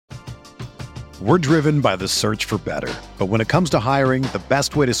We're driven by the search for better. But when it comes to hiring, the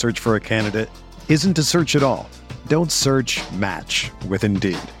best way to search for a candidate isn't to search at all. Don't search, match with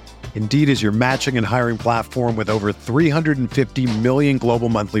Indeed. Indeed is your matching and hiring platform with over 350 million global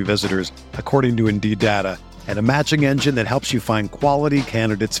monthly visitors, according to Indeed data, and a matching engine that helps you find quality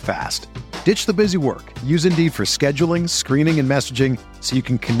candidates fast. Ditch the busy work. Use Indeed for scheduling, screening, and messaging so you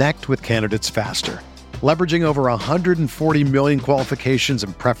can connect with candidates faster. Leveraging over 140 million qualifications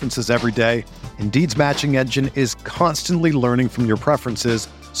and preferences every day, Indeed's matching engine is constantly learning from your preferences,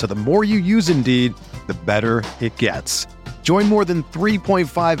 so the more you use Indeed, the better it gets. Join more than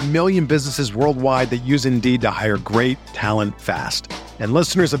 3.5 million businesses worldwide that use Indeed to hire great talent fast. And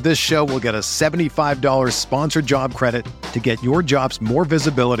listeners of this show will get a $75 sponsored job credit to get your jobs more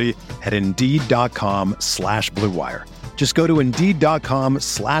visibility at Indeed.com/Blue Wire. Just go to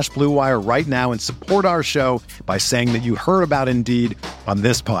Indeed.com/Blue Wire right now and support our show by saying that you heard about Indeed on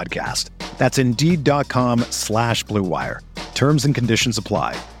this podcast. That's Indeed.com/Blue Wire. Terms and conditions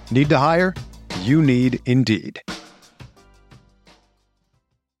apply. Need to hire? You need Indeed.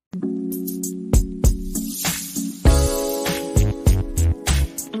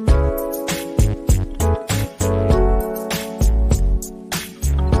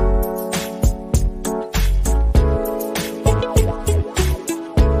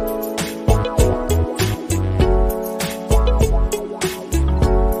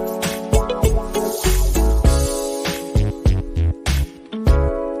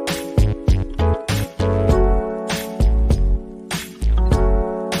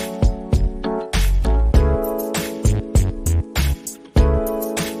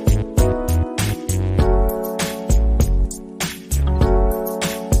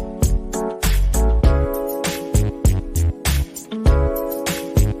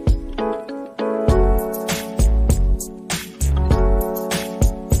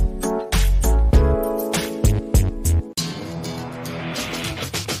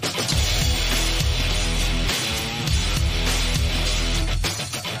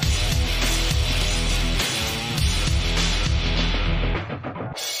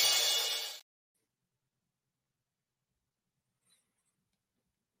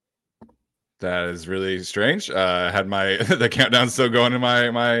 That is really strange. I had the countdown still going in my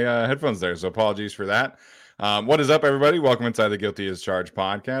headphones there, so apologies for that. What is up, everybody? Welcome inside the Guilty as Charged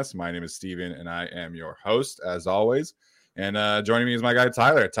podcast. My name is Steven, and I am your host, as always. And joining me is my guy,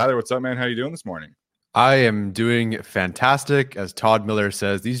 Tyler. Tyler, what's up, man? How you doing this morning? I am doing fantastic. As Todd Miller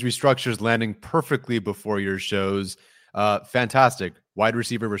says, these restructures landing perfectly before your shows. Fantastic. Wide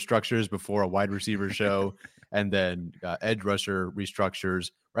receiver restructures before a wide receiver show, and then edge rusher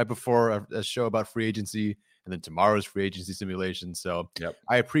restructures right before a show about free agency, and then tomorrow's free agency simulation. So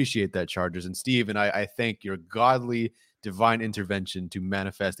I appreciate that, Chargers. And Steve, and I thank your godly divine intervention to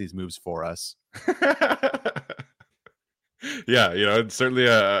manifest these moves for us. Yeah, it's certainly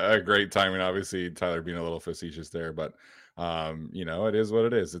a great timing. Obviously, Tyler being a little facetious there, but it is what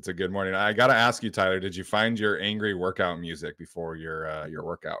it is. It's a good morning. I got to ask you, Tyler, did you find your angry workout music before your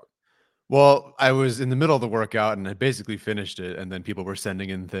workout? Well, I was in the middle of the workout and I basically finished it, and then people were sending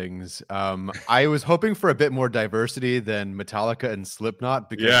in things. I was hoping for a bit more diversity than Metallica and Slipknot,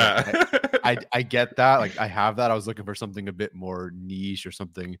 because I get that. Like, I have that. I was looking for something a bit more niche or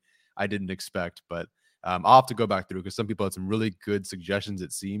something I didn't expect, but I'll have to go back through, because some people had some really good suggestions,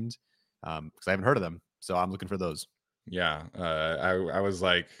 it seemed, because I haven't heard of them. So I'm looking for those. Yeah. I was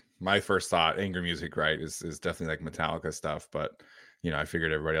like, my first thought, angry music, right, is definitely like Metallica stuff, but I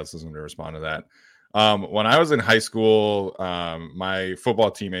figured everybody else was going to respond to that. When I was in high school, my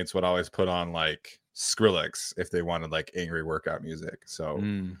football teammates would always put on like Skrillex if they wanted like angry workout music. So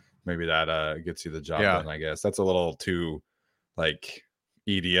maybe that gets you the job done, I guess. That's a little too like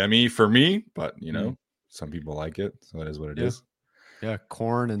EDM-y for me, but some people like it, so it is what it is. Yeah,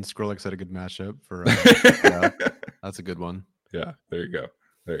 Korn and Skrillex had a good matchup for that's a good one. Yeah, there you go.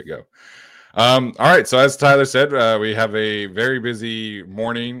 All right, so as Tyler said, we have a very busy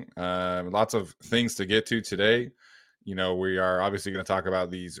morning, lots of things to get to today. We are obviously going to talk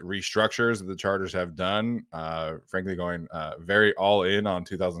about these restructures that the Chargers have done, frankly going very all in on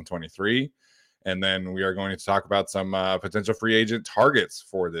 2023. And then we are going to talk about some potential free agent targets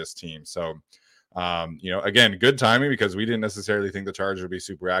for this team. So, again, good timing, because we didn't necessarily think the Chargers would be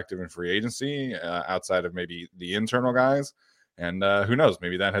super active in free agency outside of maybe the internal guys. And who knows,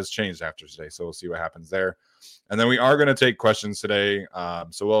 maybe that has changed after today. So we'll see what happens there. And then we are going to take questions today.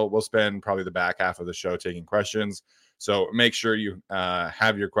 So we'll spend probably the back half of the show taking questions. So make sure you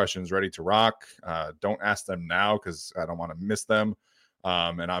have your questions ready to rock. Don't ask them now, because I don't want to miss them.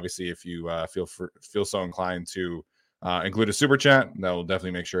 And obviously, if you feel so inclined to include a super chat. That will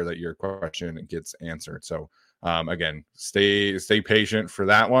definitely make sure that your question gets answered. So again, stay patient for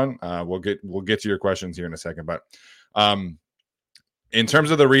that one. We'll get to your questions here in a second. But in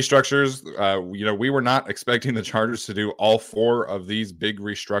terms of the restructures, we were not expecting the Chargers to do all 4 of these big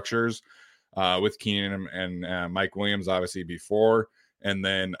restructures with Keenan and Mike Williams, obviously before. And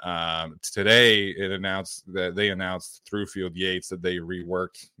then today they announced through Field Yates that they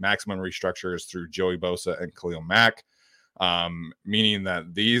reworked maximum restructures through Joey Bosa and Khalil Mack, meaning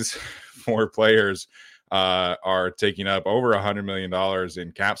that these 4 players are taking up over $100 million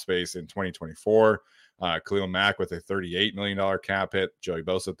in cap space in 2024. Khalil Mack with a $38 million cap hit, Joey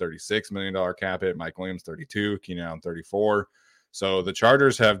Bosa $36 million cap hit, Mike Williams 32, Keenan Allen 34. So the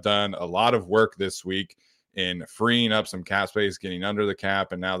Chargers have done a lot of work this week in freeing up some cap space, getting under the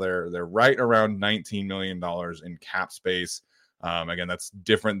cap, and now they're right around $19 million in cap space. Again, that's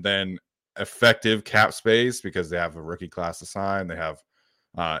different than effective cap space because they have a rookie class to sign, they have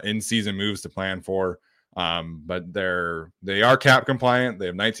in-season moves to plan for, but they are cap compliant. They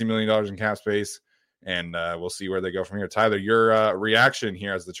have $19 million in cap space, and we'll see where they go from here. Tyler, your reaction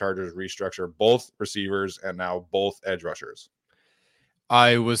here as the Chargers restructure both receivers and now both edge rushers?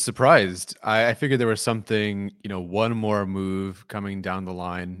 I was surprised. I figured there was something, one more move coming down the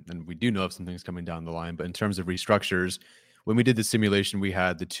line, and we do know if something's coming down the line. But in terms of restructures, when we did the simulation, we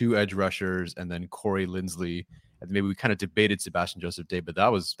had the 2 edge rushers and then Corey Linsley, and maybe we kind of debated Sebastian Joseph Day, but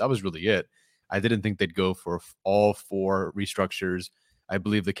that was really it. I didn't think they'd go for all 4 restructures. I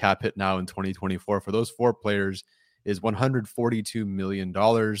believe the cap hit now in 2024 for those 4 players is $142 million.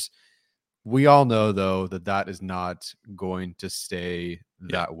 We all know, though, that is not going to stay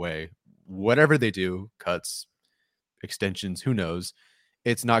that way. Whatever they do, cuts, extensions, who knows,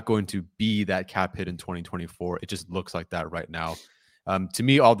 it's not going to be that cap hit in 2024. It just looks like that right now. To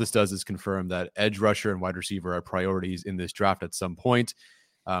me, all this does is confirm that edge rusher and wide receiver are priorities in this draft at some point.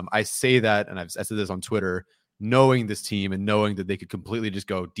 I say that, and I said this on Twitter, knowing this team and knowing that they could completely just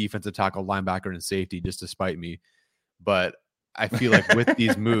go defensive tackle, linebacker, and safety just to spite me. But I feel like with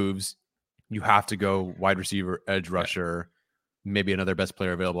these moves, you have to go wide receiver, edge rusher, maybe another best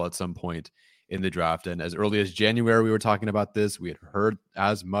player available at some point in the draft. And as early as January, we were talking about this. We had heard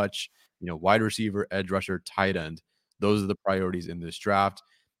as much, wide receiver, edge rusher, tight end. Those are the priorities in this draft.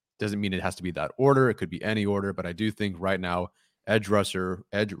 Doesn't mean it has to be that order. It could be any order, but I do think right now, edge rusher,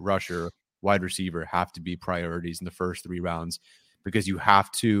 wide receiver have to be priorities in the first 3 rounds because you have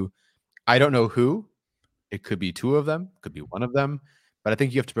to, I don't know who, it could be 2 of them, could be 1 of them. But I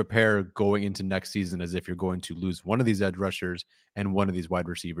think you have to prepare going into next season as if you're going to lose one of these edge rushers and one of these wide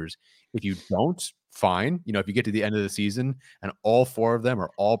receivers. If you don't, fine. If you get to the end of the season and all 4 of them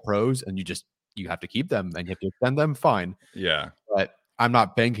are all pros and you have to keep them and you have to extend them, fine. Yeah. But I'm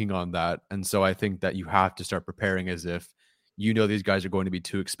not banking on that. And so I think that you have to start preparing as if these guys are going to be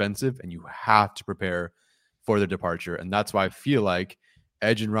too expensive and you have to prepare for their departure. And that's why I feel like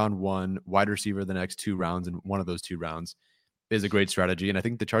edge in round 1, wide receiver the next 2 rounds, and one of those 2 rounds is a great strategy. And I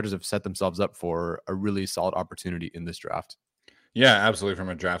think the Chargers have set themselves up for a really solid opportunity in this draft. Yeah, absolutely. From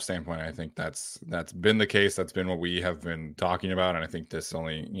a draft standpoint, I think that's been the case. That's been what we have been talking about. And I think this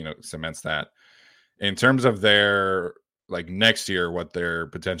only, cements that. In terms of their next year, what they're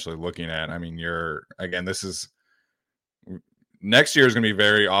potentially looking at. I mean, next year is going to be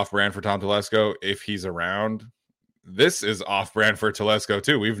very off-brand for Tom Telesco if he's around. This is off-brand for Telesco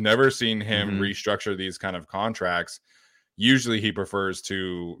too. We've never seen him restructure these kind of contracts. Usually he prefers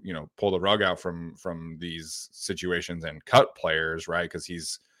to, pull the rug out from these situations and cut players, right? Because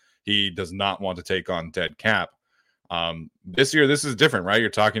he does not want to take on dead cap. This year, this is different, right? You're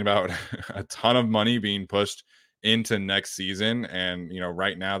talking about a ton of money being pushed into next season. And,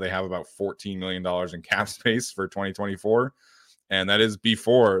 right now they have about $14 million in cap space for 2024. And that is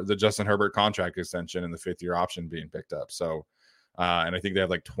before the Justin Herbert contract extension and the 5th-year option being picked up. So, and I think they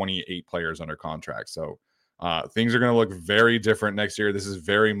have 28 players under contract. So, things are going to look very different next year. This is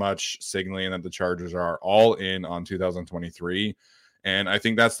very much signaling that the Chargers are all in on 2023. And I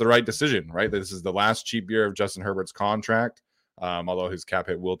think that's the right decision, right? This is the last cheap year of Justin Herbert's contract, although his cap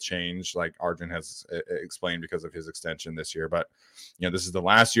hit will change, like Arjun has explained, because of his extension this year. But, this is the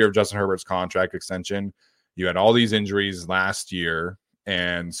last year of Justin Herbert's contract extension. You had all these injuries last year.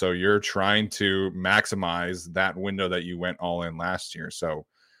 And so you're trying to maximize that window that you went all in last year. So,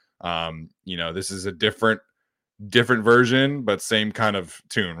 this is a different version, but same kind of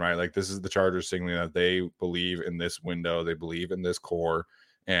tune, right? This is the Chargers signaling that they believe in this window, they believe in this core,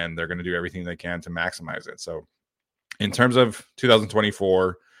 and they're going to do everything they can to maximize it. So in terms of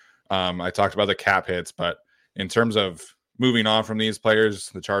 2024, I talked about the cap hits, but in terms of moving on from these players,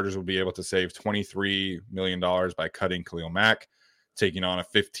 the Chargers will be able to save $23 million by cutting Khalil Mack, taking on a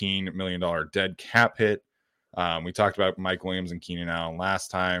 $15 million dead cap hit. We talked about Mike Williams and Keenan Allen last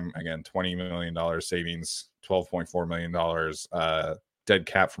time. Again, $20 million savings, $12.4 million dead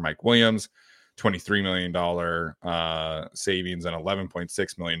cap for Mike Williams, $23 million savings, and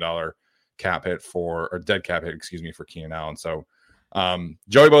 $11.6 million cap hit or dead cap hit, for Keenan Allen. So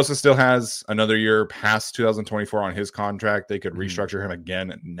Joey Bosa still has another year past 2024 on his contract. They could restructure him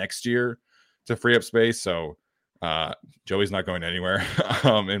again next year to free up space. So Joey's not going anywhere,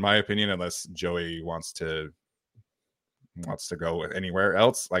 in my opinion, unless Joey wants to go anywhere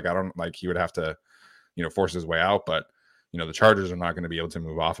else. Like, I don't like, he would have to, force his way out, but the Chargers are not going to be able to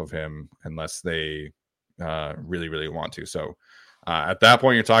move off of him unless they really, really want to. So at that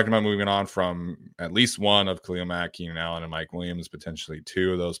point, you're talking about moving on from at least one of Khalil Mack, Keenan Allen, and Mike Williams, potentially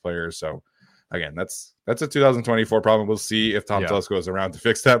two of those players. So again, that's a 2024 problem. We'll see if Tom Telesco is around to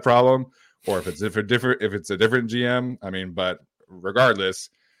fix that problem, or if it's a different GM. I mean, but regardless,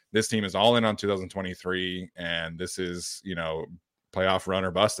 this team is all in on 2023, and this is playoff run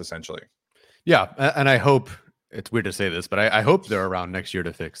or bust essentially. Yeah, and I hope. It's weird to say this, but I hope they're around next year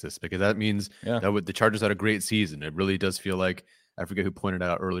to fix this, because that means that the Chargers had a great season. It really does feel like, I forget who pointed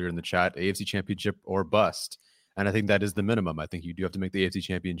out earlier in the chat, AFC Championship or bust. And I think that is the minimum. I think you do have to make the AFC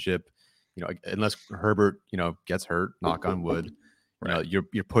Championship, unless Herbert, gets hurt, knock on wood, right.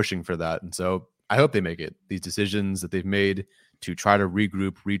 You're pushing for that. And so I hope they make it. These decisions that they've made to try to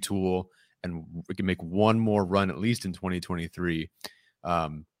regroup, retool, and we can make one more run, at least in 2023.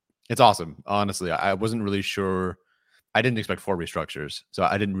 It's awesome. Honestly, I wasn't really sure. I didn't expect 4 restructures. So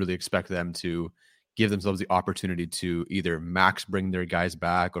I didn't really expect them to give themselves the opportunity to either max bring their guys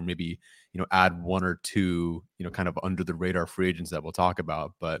back, or maybe, add 1 or 2, kind of under the radar free agents that we'll talk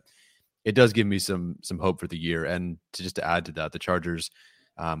about. But it does give me some hope for the year. And to add to that, the Chargers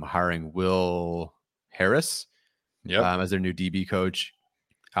hiring Will Harris as their new DB coach.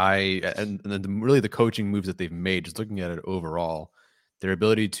 And then really the coaching moves that they've made, just looking at it overall, their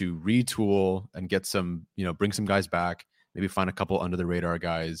ability to retool and get some, bring some guys back, maybe find a couple under the radar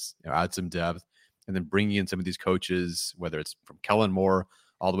guys, add some depth, and then bringing in some of these coaches, whether it's from Kellen Moore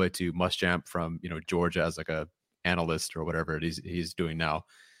all the way to Muschamp from, Georgia as like a analyst or whatever it is he's doing now.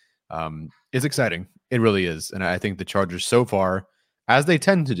 It's exciting. It really is. And I think the Chargers so far, as they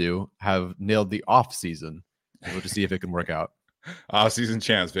tend to do, have nailed the off season. We'll just see if it can work out. Off season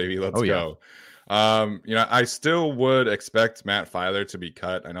chance, baby. Let's go. I still would expect Matt Filer to be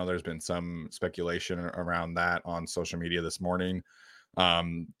cut. I know there's been some speculation around that on social media this morning.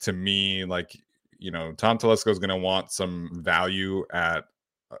 To me, Tom Telesco is going to want some value at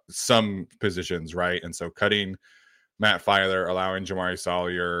some positions, right? And so cutting Matt Filer, allowing Jamari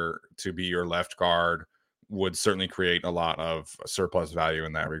Salyer to be your left guard, would certainly create a lot of surplus value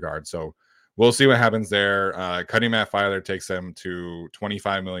in that regard. So we'll see what happens there. Cutting Matt Filer takes them to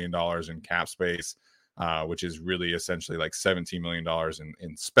 $25 million in cap space, which is really essentially like $17 million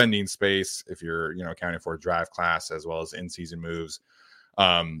in spending space if you're, accounting for draft class as well as in-season moves.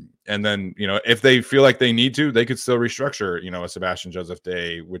 And then, if they feel like they need to, they could still restructure, a Sebastian Joseph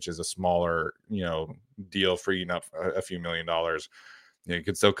Day, which is a smaller, deal, freeing up a few $1 million. You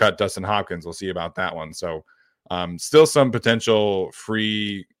could still cut Dustin Hopkins. We'll see about that one. So still some potential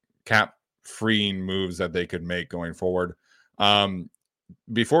free cap freeing moves that they could make going forward.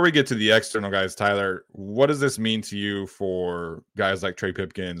 Before we get to the external guys, Tyler, what does this mean to you for guys like Trey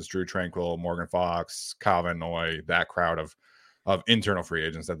Pipkins, Drew Tranquill, Morgan Fox, Kyle Van Noy, that crowd of internal free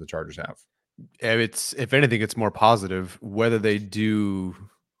agents that the Chargers have? If anything, it's more positive whether they do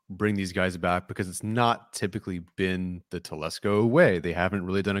bring these guys back, because it's not typically been the Telesco way. They haven't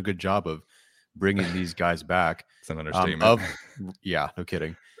really done a good job of bringing these guys back. It's an understatement. No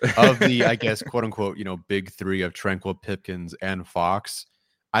kidding. Of the, I guess, quote unquote, big 3 of Tranquill, Pipkins, and Fox,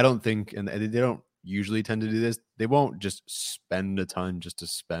 I don't think, and they don't usually tend to do this, they won't just spend a ton just to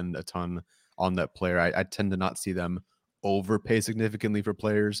spend a ton on that player. I tend to not see them overpay significantly for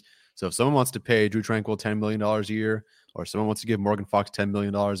players. So if someone wants to pay Drew Tranquill $10 million a year, or someone wants to give Morgan Fox $10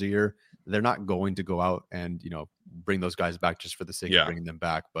 million a year, they're not going to go out and, bring those guys back just for the sake of bringing them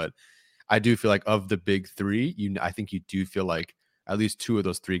back. But I do feel like of the big 3, I think you do feel like at least 2 of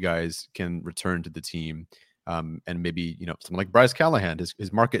those 3 guys can return to the team. And maybe, someone like Bryce Callahan,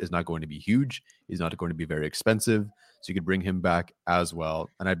 his market is not going to be huge. He's not going to be very expensive. So you could bring him back as well.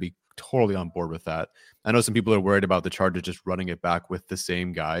 And I'd be totally on board with that. I know some people are worried about the Chargers just running it back with the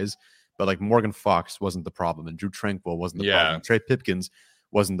same guys, but like Morgan Fox wasn't the problem, and Drew Tranquill wasn't the problem. Trey Pipkins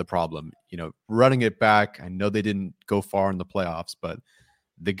wasn't the problem. Running it back, I know they didn't go far in the playoffs, but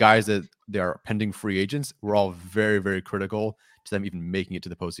the guys that they are pending free agents were all very, very critical to them even making it to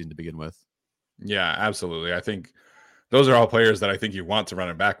the postseason to begin with. Yeah, absolutely. I think those are all players that I think you want to run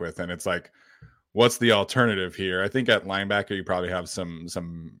it back with. And it's like, what's the alternative here? I think at linebacker, you probably have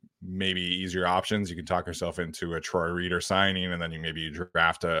some maybe easier options. You can talk yourself into a Troy Reader signing, and then you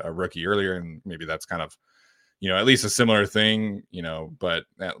draft a rookie earlier, and maybe that's kind of, at least a similar thing, but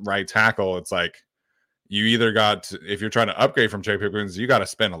at right tackle, it's like you either if you're trying to upgrade from Trey Pipkins, you got to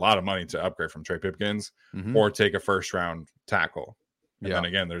spend a lot of money to upgrade from Trey Pipkins or take a first round tackle. And then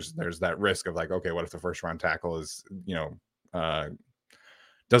again, there's that risk of like, okay, what if the first round tackle is,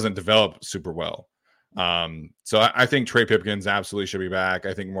 doesn't develop super well. So I think Trey Pipkins absolutely should be back.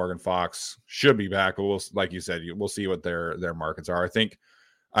 I think Morgan Fox should be back. But like you said, we'll see what their markets are.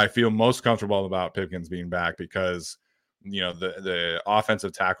 I feel most comfortable about Pipkins being back because, the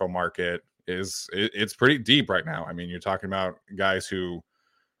offensive tackle market it's pretty deep right now. I mean, you're talking about guys who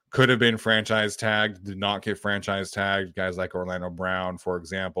could have been franchise tagged, did not get franchise tagged. Guys like Orlando Brown, for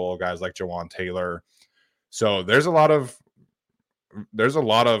example, guys like Jawan Taylor. So there's a lot of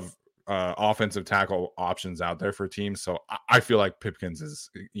offensive tackle options out there for teams. So I feel like Pipkins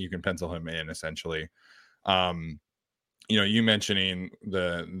you can pencil him in essentially. You mentioning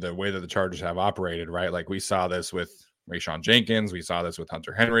the way that the Chargers have operated, right? Like we saw this with Rayshawn Jenkins. We saw this with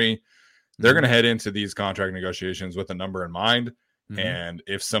Hunter Henry. They're going to head into these contract negotiations with a number in mind. And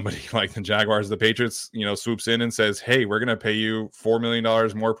if somebody like the Jaguars, the Patriots, swoops in and says, hey, we're going to pay you $4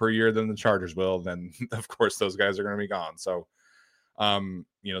 million more per year than the Chargers will, then of course those guys are going to be gone. So, the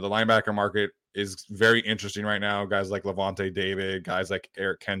linebacker market is very interesting right now. Guys like Levante David, guys like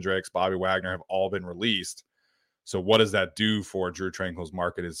Eric Kendricks, Bobby Wagner have all been released. So what does that do for Drew Tranquill's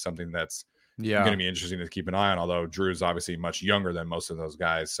market is something that's going to be interesting to keep an eye on, although Drew's obviously much younger than most of those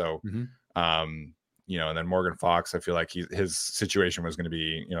guys. So, and then Morgan Fox, I feel like his situation was going to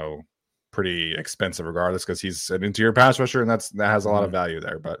be, pretty expensive regardless because he's an interior pass rusher and that has a lot of value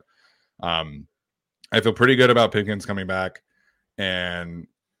there. But I feel pretty good about Pickens coming back and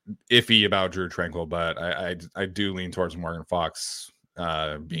iffy about Drew Tranquill, but I do lean towards Morgan Fox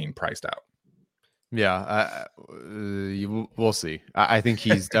being priced out. Yeah, we'll see. I think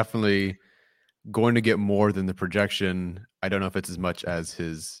he's definitely going to get more than the projection. I don't know if it's as much as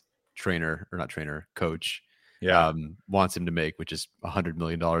his coach wants him to make, which is $100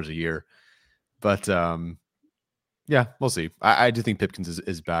 million a year. But we'll see. I do think Pipkins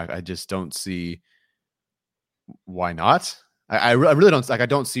is back. I just don't see why not. I really don't. I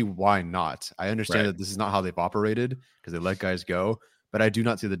don't see why not. I understand that this is not how they've operated because they let guys go, but I do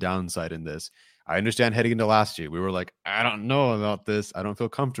not see the downside in this. I understand heading into last year, we were like, I don't know about this. I don't feel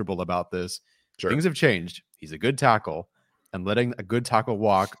comfortable about this. Sure. Things have changed. He's a good tackle, and letting a good tackle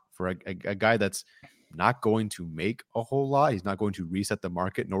walk for a guy that's not going to make a whole lot. He's not going to reset the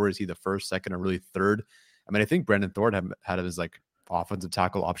market, nor is he the first, second, or really third. I mean, I think Brandon Thorne had him as like offensive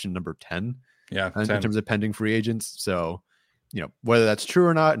tackle option number 10. Yeah, in terms of pending free agents. So, whether that's true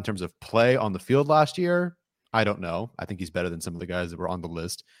or not in terms of play on the field last year, I don't know. I think he's better than some of the guys that were on the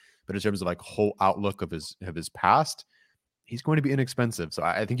list. But in terms of like whole outlook of his past, he's going to be inexpensive. So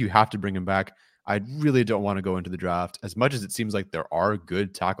I think you have to bring him back. I really don't want to go into the draft. As much as it seems like there are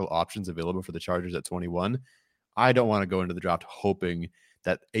good tackle options available for the Chargers at 21, I don't want to go into the draft hoping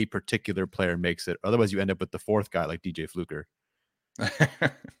that a particular player makes it. Otherwise, you end up with the fourth guy like DJ Fluker.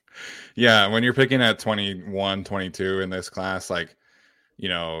 Yeah, when you're picking at 21, 22 in this class, like,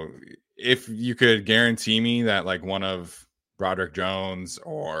 if you could guarantee me that like one of Broderick Jones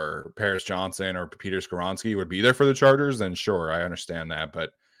or Paris Johnson or Peter Skoronski would be there for the Chargers, then sure, I understand that.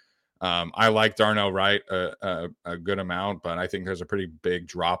 But I like Darnell Wright a good amount, but I think there's a pretty big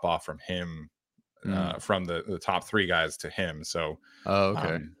drop off from him, from the top three guys to him. So,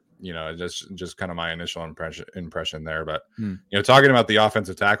 just kind of my initial impression there. But talking about the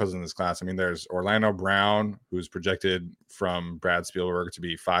offensive tackles in this class, I mean, there's Orlando Brown, who's projected from Brad Spielberg to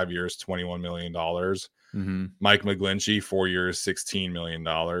be 5 years, $21 million. Mike McGlinchey, 4 years, $16 million.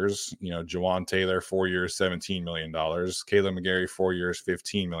 Jawan Taylor, 4 years, $17 million. Caleb McGarry, 4 years,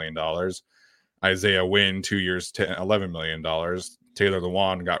 $15 million. Isaiah Wynn, 2 years, $11 million. Taylor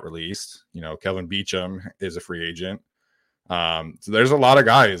Lewan got released. Kelvin Beachum is a free agent. So there's a lot of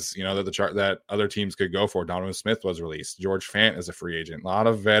guys, that other teams could go for. Donovan Smith was released. George Fant is a free agent. A lot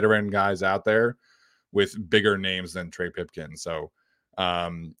of veteran guys out there with bigger names than Trey Pipkin. So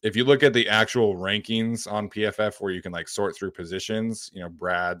if you look at the actual rankings on PFF where you can like sort through positions,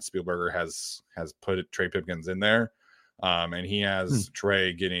 Brad Spielberger has put Trey Pipkins in there. And he has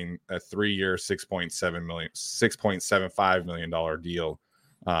Trey getting a 3-year, $6.75 million deal,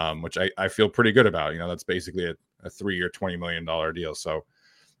 which I feel pretty good about. That's basically a 3-year, $20 million deal. So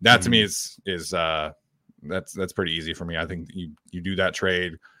That to me is that's pretty easy for me. I think you do that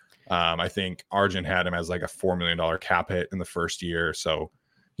trade. I think Arjun had him as like a $4 million cap hit in the first year. So,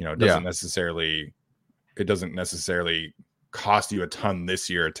 it doesn't necessarily cost you a ton this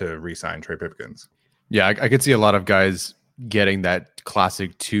year to re-sign Trey Pipkins. Yeah, I could see a lot of guys getting that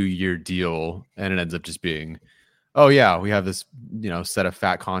classic 2-year deal, and it ends up just being, oh yeah, we have this set of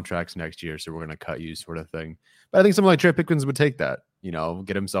fat contracts next year, so we're going to cut you, sort of thing. But I think someone like Trey Pipkins would take that,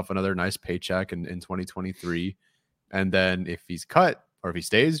 get himself another nice paycheck in 2023, and then if he's cut or if he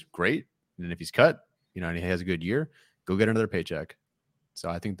stays, great. And if he's cut, and he has a good year, go get another paycheck. So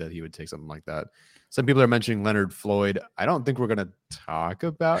I think that he would take something like that. Some people are mentioning Leonard Floyd. I don't think we're going to talk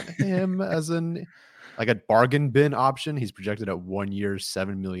about him as like a bargain bin option. He's projected at 1 year,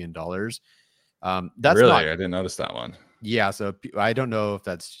 $7 million. That's really, I didn't notice that one. Yeah, so I don't know if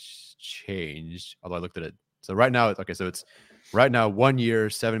that's changed. Although I looked at it, so right now, so it's right now 1 year,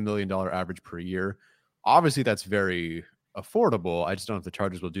 $7 million average per year. Obviously, that's very affordable. I just don't know if the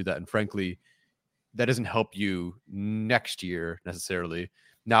Chargers will do that, and frankly, that doesn't help you next year necessarily.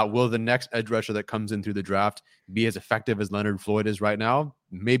 Now, will the next edge rusher that comes in through the draft be as effective as Leonard Floyd is right now?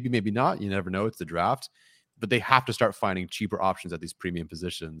 Maybe, maybe not. You never know. It's the draft. But they have to start finding cheaper options at these premium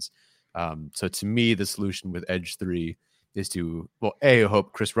positions. So to me, the solution with Edge 3 is to, well, A,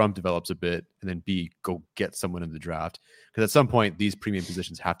 hope Chris Rump develops a bit, and then B, go get someone in the draft. Because at some point, these premium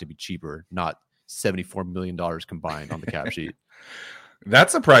positions have to be cheaper, not $74 million combined on the cap sheet.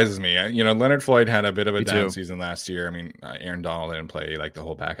 That surprises me. Leonard Floyd had a bit of a down season last year. I mean, Aaron Donald didn't play like the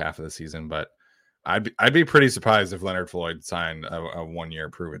whole back half of the season, but I'd be pretty surprised if Leonard Floyd signed a 1 year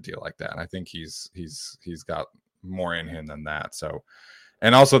prove it deal like that. I think he's got more in him than that. So,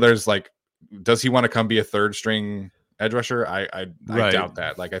 and also there's like, does he want to come be a third string edge rusher? I doubt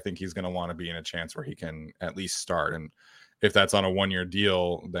that. Like, I think he's going to want to be in a chance where he can at least start. And if that's on a 1 year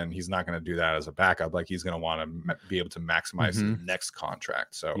deal, then he's not going to do that as a backup. Like, he's going to want to be able to maximize his next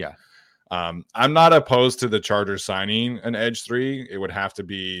contract. So yeah, I'm not opposed to the Chargers signing an edge 3. It would have to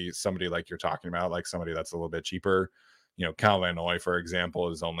be somebody like you're talking about, like somebody that's a little bit cheaper. Cal Van Noy, for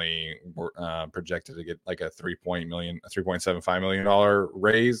example, is only projected to get like a $3.75 million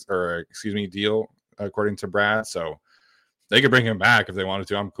raise, or excuse me, deal, according to Brad. So they could bring him back if they wanted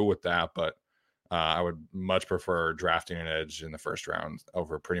to. I'm cool with that, but I would much prefer drafting an edge in the first round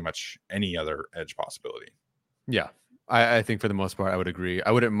over pretty much any other edge possibility. Yeah, I think for the most part, I would agree.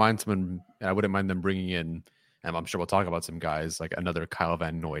 I wouldn't mind them bringing in, and I'm sure we'll talk about some guys like another Kyle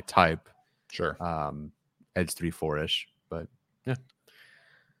Van Noy type. Sure. Edge 3-4-ish, but yeah.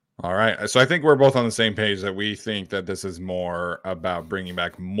 All right. So I think we're both on the same page that we think that this is more about bringing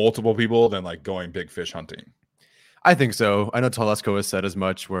back multiple people than like going big fish hunting. I think so. I know Telesco has said as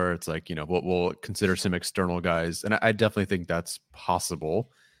much, where it's like, we'll consider some external guys. And I definitely think that's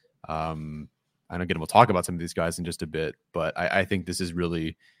possible. And again, we'll talk about some of these guys in just a bit, but I think this is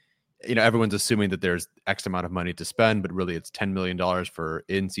really, everyone's assuming that there's X amount of money to spend, but really it's $10 million for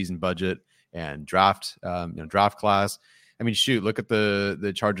in-season budget and draft class. I mean, shoot, look at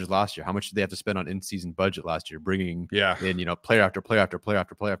the Chargers last year. How much did they have to spend on in-season budget last year, bringing in, player after player after player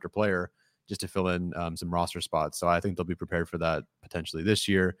after player after player, just to fill in some roster spots. So I think they'll be prepared for that potentially this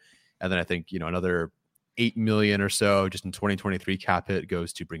year. And then I think, another $8 million or so just in 2023 cap hit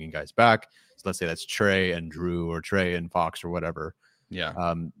goes to bringing guys back. So let's say that's Trey and Drew, or Trey and Fox, or whatever.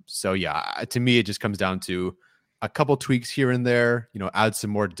 Yeah. So yeah, to me, it just comes down to a couple tweaks here and there, add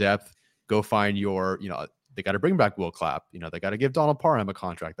some more depth, go find your, they got to bring back Will Clapp. They got to give Donald Parham a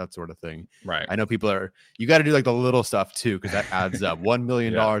contract, that sort of thing. Right. I know you got to do like the little stuff too, because that adds up. $1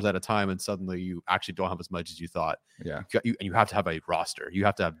 million at a time, and suddenly you actually don't have as much as you thought. Yeah. And you have to have a roster. You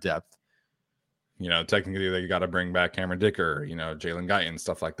have to have depth. Technically you got to bring back Cameron Dicker, Jalen Guyton,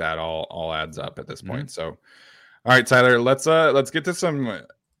 stuff like that. All adds up at this point. So, all right, Tyler, let's get to some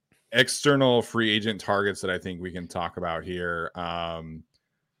external free agent targets that I think we can talk about here.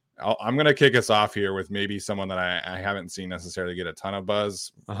 I'm going to kick us off here with maybe someone that I haven't seen necessarily get a ton of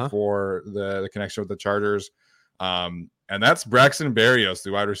buzz for the connection with the Chargers. And that's Braxton Berrios,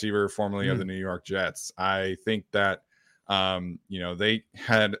 the wide receiver formerly of the New York Jets. I think that, they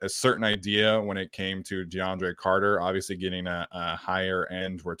had a certain idea when it came to DeAndre Carter, obviously getting a higher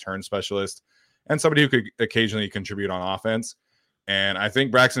end return specialist and somebody who could occasionally contribute on offense. And I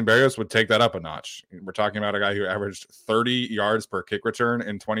think Braxton Berrios would take that up a notch. We're talking about a guy who averaged 30 yards per kick return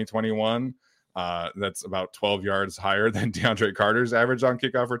in 2021. That's about 12 yards higher than DeAndre Carter's average on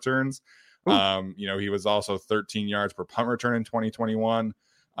kickoff returns. He was also 13 yards per punt return in 2021.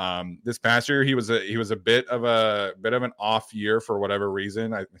 This past year, he was a bit of an off year for whatever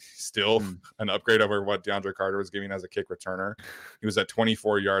reason. Still an upgrade over what DeAndre Carter was giving as a kick returner. He was at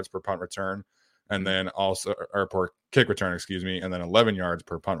 24 yards per punt return, and then also or per kick return, excuse me, and then 11 yards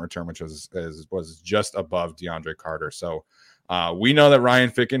per punt return, which was just above DeAndre Carter. So we know that Ryan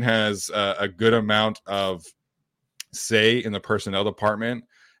Ficken has a good amount of say in the personnel department.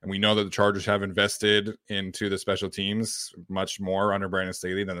 And we know that the Chargers have invested into the special teams much more under Brandon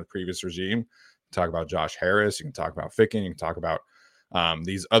Staley than the previous regime. Talk about Josh Harris. You can talk about Ficken. You can talk about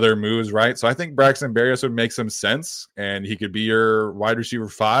these other moves, right? So I think Braxton Berrios would make some sense, and he could be your wide receiver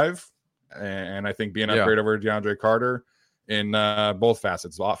 5. And I think be an upgrade over DeAndre Carter in both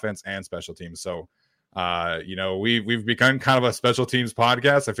facets, offense and special teams. So, we've become kind of a special teams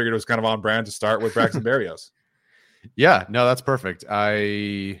podcast. I figured it was kind of on brand to start with Braxton Berrios. Yeah, no, that's perfect.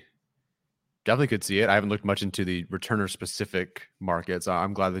 I definitely could see it. I haven't looked much into the returner specific markets.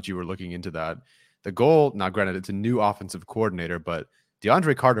 I'm glad that you were looking into that. The goal, now granted, it's a new offensive coordinator, but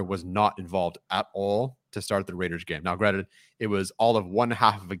DeAndre Carter was not involved at all to start the Raiders game. Now, granted, it was all of one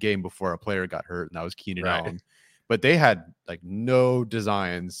half of a game before a player got hurt, and that was Keenan Allen. But they had like no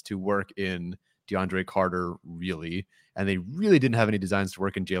designs to work in DeAndre Carter, really. And they really didn't have any designs to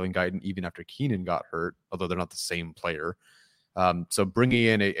work in Jalen Guyton, even after Keenan got hurt, although they're not the same player. So bringing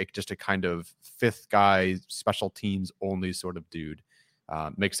in just a kind of fifth guy, special teams only sort of dude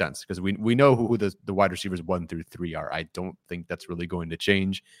makes sense, because we know who the wide receivers 1 through 3 are. I don't think that's really going to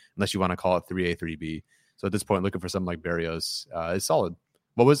change unless you want to call it 3A, 3B. So at this point, looking for something like Berrios is solid.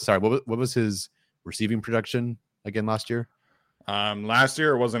 What was his receiving production again last year? Last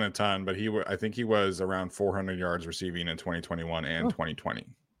year it wasn't a ton, but I think he was around 400 yards receiving in 2021 and 2020.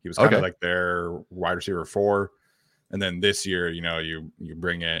 He was kind of like their wide receiver 4. And then this year, you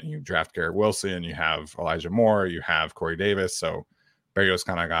bring in, you draft Garrett Wilson, you have Elijah Moore, you have Corey Davis. So Berrios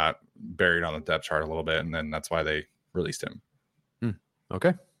kind of got buried on the depth chart a little bit, and then that's why they released him.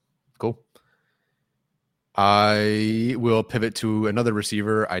 Okay, cool. I will pivot to another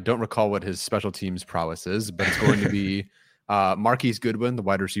receiver. I don't recall what his special teams prowess is, but it's going to be Marquise Goodwin, the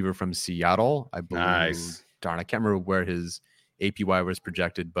wide receiver from Seattle. I believe. Nice. Darn, I can't remember where his APY was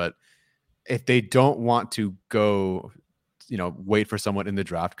projected, but if they don't want to go, wait for someone in the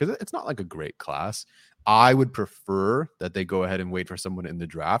draft, because it's not like a great class, I would prefer that they go ahead and wait for someone in the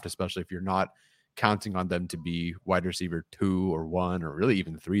draft, especially if you're not counting on them to be wide receiver 2 or 1 or really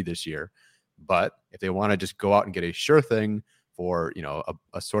even 3 this year. But if they want to just go out and get a sure thing for,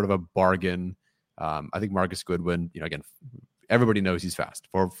 a sort of a bargain, I think Marcus Goodwin, again, everybody knows he's fast.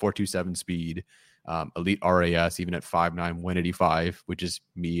 4.27 speed, elite RAS, even at 5'9", 185, which is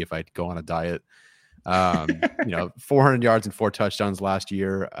me if I go on a diet. 400 yards and 4 touchdowns last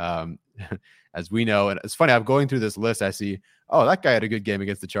year. As we know, and it's funny, I'm going through this list. I see, that guy had a good game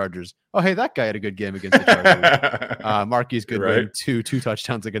against the Chargers. Oh, hey, that guy had a good game against the Chargers. Marquise Goodwin, right. two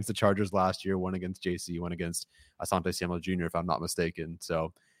touchdowns against the Chargers last year, one against JC, one against Asante Samuel Jr., if I'm not mistaken.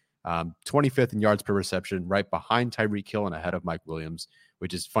 So 25th in yards per reception, right behind Tyreek Hill and ahead of Mike Williams,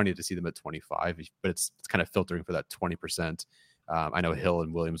 which is funny to see them at 25, but it's kind of filtering for that 20%. I know Hill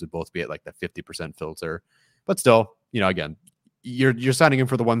and Williams would both be at like the 50% filter, but still, again, you're signing him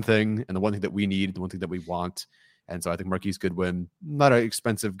for the one thing, and the one thing that we need, the one thing that we want. And so I think Marquise Goodwin, not an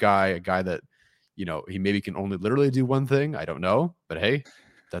expensive guy, a guy that, he maybe can only literally do one thing. I don't know, but hey,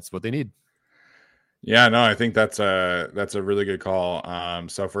 that's what they need. Yeah, no, I think that's a really good call.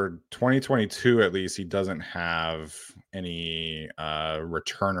 So for 2022, at least, he doesn't have any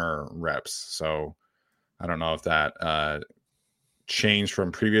returner reps. So I don't know if that changed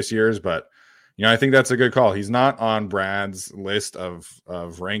from previous years, but I think that's a good call. He's not on Brad's list of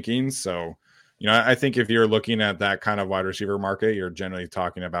rankings. So, I think if you're looking at that kind of wide receiver market, you're generally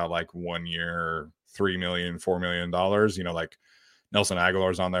talking about like 1 year, $3 million, $4 million, like Nelson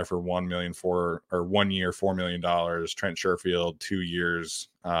Aguilar's on there for 1 year, $4 million. Trent Sherfield, 2 years,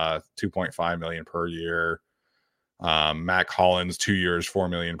 $2.5 million per year. Mack Hollins, 2 years,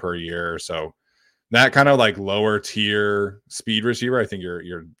 $4 million per year. So that kind of like lower tier speed receiver, I think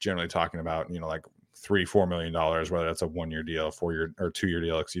you're generally talking about, like $3-4 million, whether that's a 1 year deal, 4 year or 2 year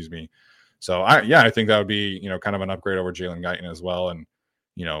deal, excuse me. So I think that would be, kind of an upgrade over Jalen Guyton as well. And,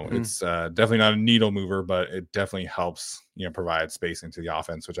 it's definitely not a needle mover, but it definitely helps, provide spacing to the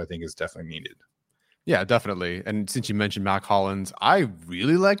offense, which I think is definitely needed. Yeah, definitely. And since you mentioned Mack Hollins, I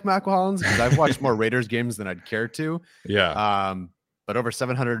really like Mack Hollins because I've watched more Raiders games than I'd care to. Yeah. But over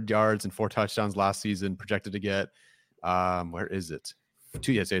 700 yards and 4 touchdowns last season, projected to get, where is it?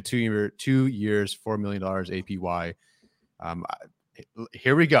 2 years, $4 million APY.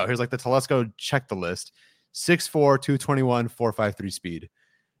 Here we go. Here's like the Telesco check the list. 6'4", 221, 4.53 speed.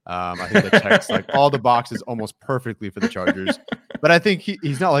 I think that checks like all the boxes almost perfectly for the Chargers. But I think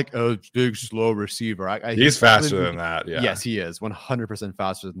he's not like a big, slow receiver. He's faster than that. Yeah. Yes, he is 100%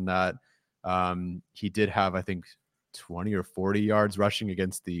 faster than that. He did have, I think, 20 or 40 yards rushing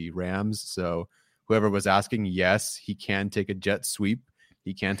against the Rams. So whoever was asking, yes, he can take a jet sweep.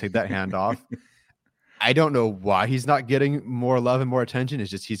 He can take that handoff. I don't know why he's not getting more love and more attention. It's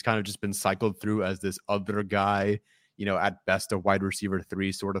just he's kind of just been cycled through as this other guy, at best a wide receiver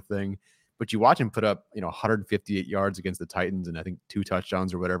 3 sort of thing. But you watch him put up, 158 yards against the Titans and I think 2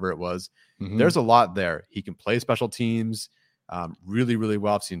 touchdowns or whatever it was. Mm-hmm. There's a lot there. He can play special teams really, really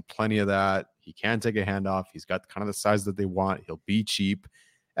well. I've seen plenty of that. He can take a handoff. He's got kind of the size that they want. He'll be cheap.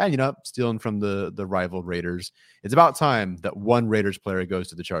 And, stealing from the rival Raiders. It's about time that one Raiders player goes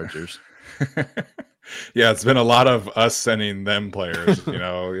to the Chargers. Yeah, it's been a lot of us sending them players.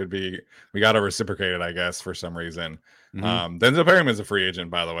 We got to reciprocate it, I guess, for some reason. Mm-hmm. Denzel Perryman's a free agent,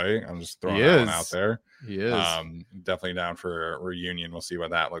 by the way. I'm just throwing that one out there. He is. Definitely down for a reunion. We'll see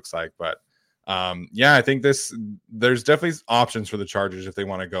what that looks like. But I think there's definitely options for the Chargers if they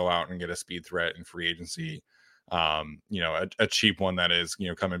want to go out and get a speed threat in free agency. A cheap one that is,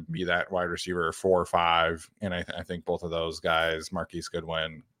 come and be that wide receiver 4 or 5. And I think both of those guys, Marquise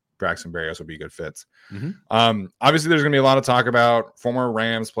Goodwin, Braxton Berrios would be good fits. Mm-hmm. Obviously, there's going to be a lot of talk about former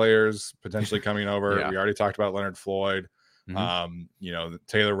Rams players potentially coming over. Yeah. We already talked about Leonard Floyd. Mm-hmm.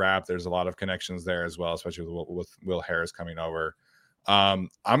 Taylor Rapp. There's a lot of connections there as well, especially with Will Harris coming over. I'm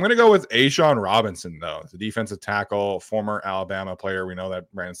going to go with A'Shawn Robinson, though, the defensive tackle, former Alabama player. We know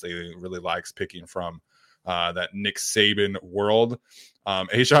that Brandon Staley really likes picking from that Nick Saban world.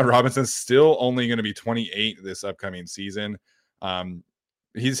 A'Shawn Robinson's still only going to be 28 this upcoming season.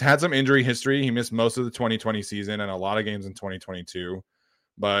 He's had some injury history. He missed most of the 2020 season and a lot of games in 2022.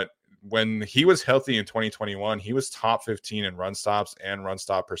 But when he was healthy in 2021, he was top 15 in run stops and run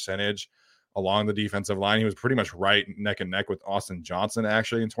stop percentage along the defensive line. He was pretty much right neck and neck with Austin Johnson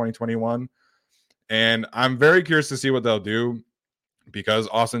actually in 2021. And I'm very curious to see what they'll do because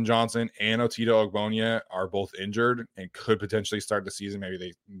Austin Johnson and Otito Ogbonnia are both injured and could potentially start the season.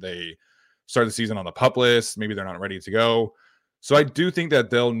 Maybe they start the season on the PUP list. Maybe they're not ready to go. So I do think that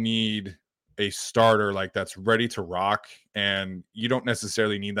they'll need a starter like that's ready to rock, and you don't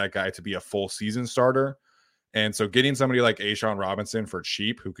necessarily need that guy to be a full season starter. And so getting somebody like A'Shawn Robinson for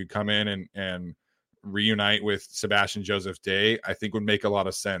cheap who could come in and reunite with Sebastian Joseph Day, I think would make a lot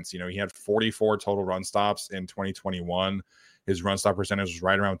of sense. He had 44 total run stops in 2021. His run stop percentage was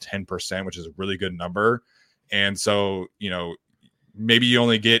right around 10%, which is a really good number. And so, maybe you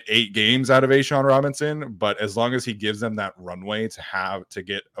only get 8 games out of A'Shawn Robinson, but as long as he gives them that runway to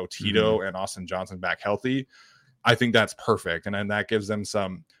get Otito and Austin Johnson back healthy, I think that's perfect. And then that gives them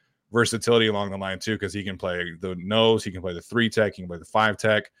some versatility along the line too, because he can play the nose, he can play the 3 tech, he can play the 5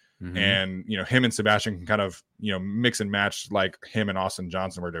 tech. Mm-hmm. And, him and Sebastian can kind of, mix and match like him and Austin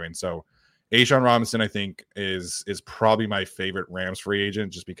Johnson were doing. So A'Shawn Robinson, I think is probably my favorite Rams free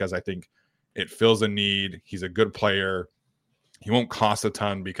agent, just because I think it fills a need. He's a good player. He won't cost a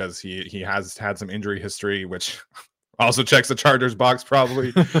ton because he has had some injury history, which also checks the Chargers box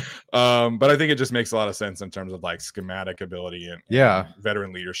probably. But I think it just makes a lot of sense in terms of like schematic ability and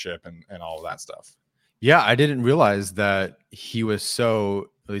veteran leadership and all of that stuff. Yeah, I didn't realize that he was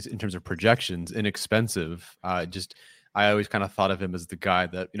so, at least in terms of projections, inexpensive. I always kind of thought of him as the guy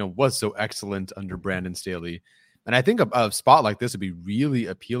that, was so excellent under Brandon Staley. And I think a spot like this would be really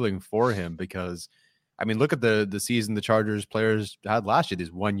appealing for him because look at the season the Chargers players had last year, these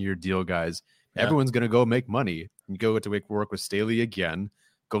 1-year deal guys. Yeah. Everyone's going to go make money. You go to work with Staley again,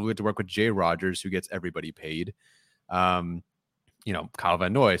 go get to work with Jay Rodgers, who gets everybody paid. Kyle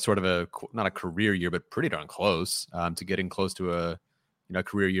Van Noy, sort of not a career year, but pretty darn close to getting close to a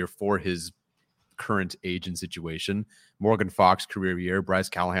career year for his current age and situation. Morgan Fox, career year. Bryce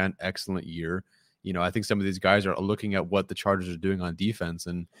Callahan, excellent year. I think some of these guys are looking at what the Chargers are doing on defense,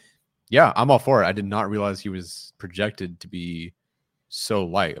 and yeah, I'm all for it. I did not realize he was projected to be so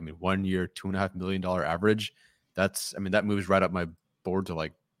light. 1 year, $2.5 million average. That moves right up my board to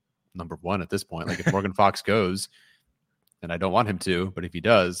like number 1 at this point. Like if Morgan Fox goes, and I don't want him to, but if he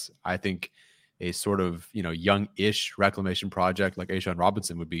does, I think a sort of, young-ish reclamation project like A'Shawn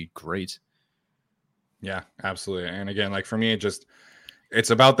Robinson would be great. Yeah, absolutely. And again, like for me, it's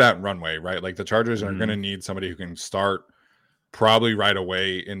about that runway, right? Like the Chargers are going to need somebody who can start probably right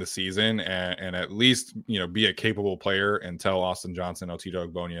away in the season and at least, be a capable player until Austin Johnson, Otito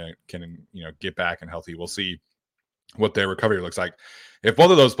Ogbonnia can, get back and healthy. We'll see what their recovery looks like. If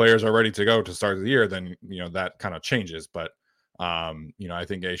both of those players are ready to go to start the year, then, that kind of changes. But, I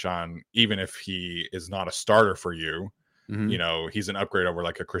think A'Shawn, even if he is not a starter for you, Mhm. he's an upgrade over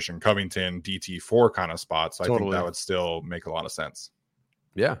like a Christian Covington DT4 kind of spot. So I think that Totally. would still make a lot of sense.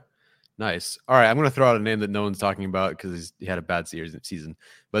 Yeah. Nice. All right. I'm going to throw out a name that no one's talking about because he had a bad season.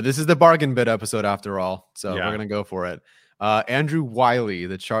 But this is the bargain bid episode after all. So we're going to go for it. Andrew Wiley,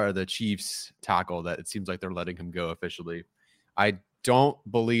 the Chiefs tackle, that it seems like they're letting him go officially. I don't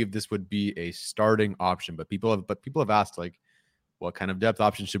believe this would be a starting option, but people have asked, like, what kind of depth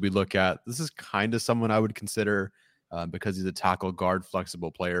option should we look at? This is kind of someone I would consider because he's a tackle guard flexible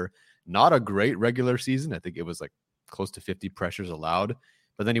player. Not a great regular season. I think it was like close to 50 pressures allowed.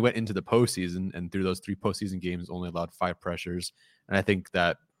 But then he went into the postseason, and through those 3 postseason games, only allowed 5 pressures. And I think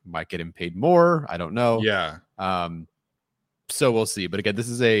that might get him paid more. I don't know. Yeah. So we'll see. But again, this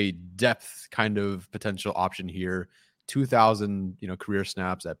is a depth kind of potential option here. 2,000, career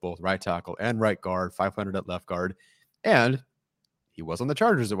snaps at both right tackle and right guard, 500 at left guard. And he was on the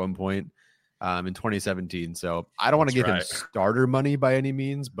Chargers at one point in 2017. So I don't want to give him starter money by any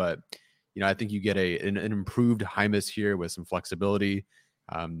means, but I think you get an improved Hymus here with some flexibility.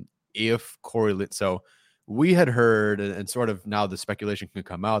 If Corey, so we had heard, and sort of now the speculation can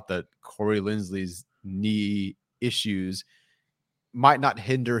come out that Corey Linsley's knee issues might not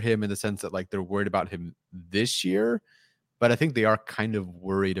hinder him in the sense that like they're worried about him this year, but I think they are kind of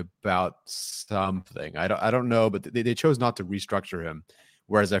worried about something. I don't know, but they chose not to restructure him.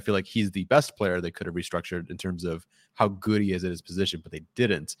 Whereas I feel like he's the best player they could have restructured in terms of how good he is at his position, but they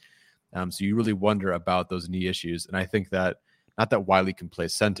didn't. So you really wonder about those knee issues. And I think that not that Wiley can play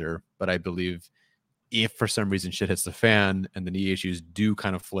center, but I believe if for some reason shit hits the fan and the knee issues do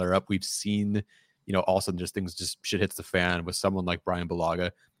kind of flare up, we've seen, all of a sudden just shit hits the fan with someone like Brian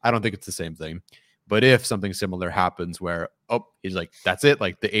Bulaga. I don't think it's the same thing. But if something similar happens where, he's like, that's it,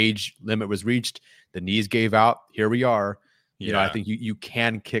 like the age limit was reached, the knees gave out, here we are. I think you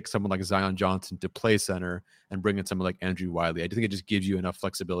can kick someone like Zion Johnson to play center and bring in someone like Andrew Wiley. I think it just gives you enough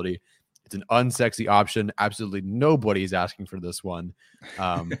flexibility. It's an unsexy option. Absolutely nobody's asking for this one.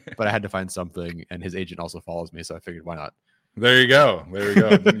 But I had to find something, and his agent also follows me, so I figured, why not? There you go.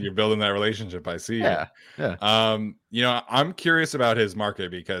 You're building that relationship. I see. Yeah. I'm curious about his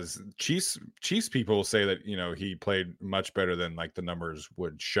market because Chiefs people say that, he played much better than like the numbers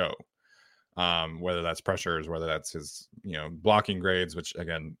would show. Whether that's pressures, whether that's his, blocking grades, which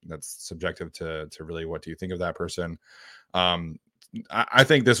again, that's subjective to really what do you think of that person. I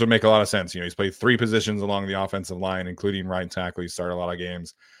think this would make a lot of sense. He's played 3 positions along the offensive line, including right tackle. He started a lot of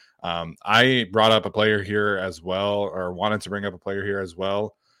games. I brought up a player here as well, or wanted to bring up a player here as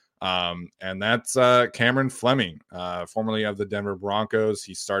well. And that's Cameron Fleming, formerly of the Denver Broncos.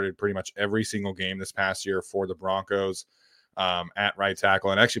 He started pretty much every single game this past year for the Broncos at right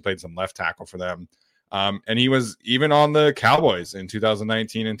tackle, and actually played some left tackle for them. And he was even on the Cowboys in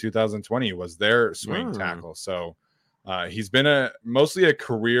 2019 and 2020 was their swing tackle. So he's been mostly a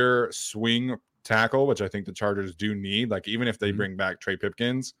career swing tackle, which I think the Chargers do need. Like, even if they bring back Trey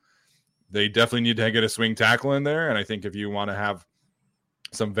Pipkins, they definitely need to get a swing tackle in there. And I think if you want to have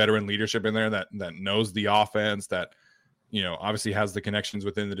some veteran leadership in there that knows the offense, that, obviously has the connections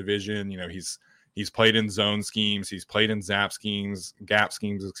within the division, he's played in zone schemes, he's played in gap schemes,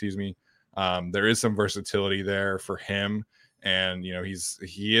 excuse me. There is some versatility there for him. And,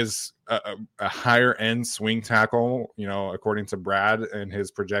 he is a higher end swing tackle, according to Brad and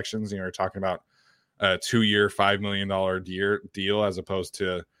his projections. We're talking about a 2-year, $5 million deal as opposed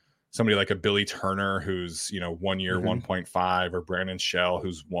to somebody like a Billy Turner, who's, 1 year, 1.5, or Brandon Shell,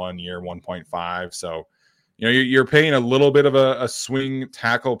 who's 1 year, 1.5. So, you're paying a little bit of a swing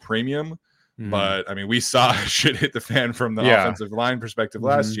tackle premium. But I mean, we saw shit hit the fan from the offensive line perspective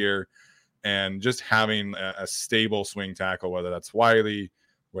last year. And just having a stable swing tackle, whether that's Wiley,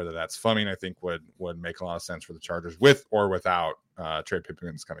 whether that's Fleming, I think would make a lot of sense for the Chargers, with or without Trey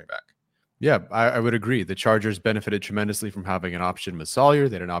Pipkins coming back. Yeah, I would agree. The Chargers benefited tremendously from having an option with Sawyer.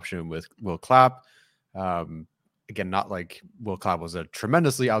 They had an option with Will Clapp. Again, not like Will Clapp was a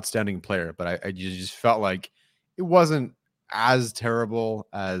tremendously outstanding player, but I just felt like it wasn't as terrible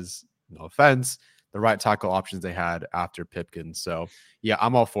as, no offense, the right tackle options they had after Pipkins. So yeah,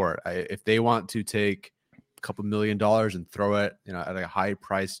 I'm all for it. If they want to take a couple $1 million and throw it, at a high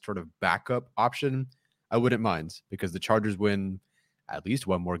price sort of backup option, I wouldn't mind, because the Chargers win at least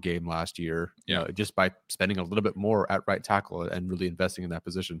one more game last year, just by spending a little bit more at right tackle and really investing in that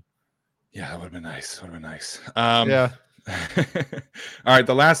position. Yeah, that would have been nice. Yeah. All right.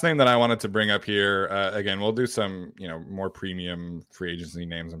 The last name that I wanted to bring up here, again, we'll do some, more premium free agency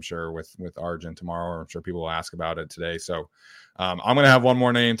names, I'm sure, with Argent tomorrow, or I'm sure people will ask about it today. So I'm going to have one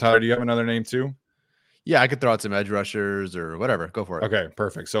more name. Tyler, do you have another name too? Yeah, I could throw out some edge rushers or whatever. Go for it. Okay,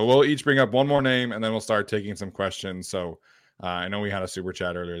 perfect. So we'll each bring up one more name, and then we'll start taking some questions. So I know we had a super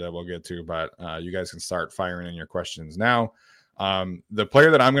chat earlier that we'll get to, but you guys can start firing in your questions now. The player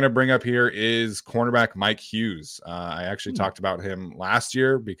that I'm going to bring up here is cornerback Mike Hughes. I actually talked about him last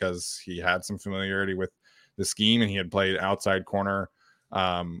year because he had some familiarity with the scheme, and he had played outside corner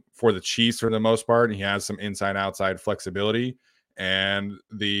for the Chiefs for the most part. And he has some inside-outside flexibility. And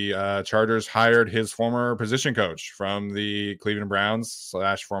the Chargers hired his former position coach from the Cleveland Browns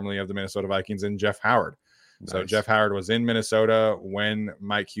 / formerly of the Minnesota Vikings, and Jeff Howard. Nice. So Jeff Howard was in Minnesota when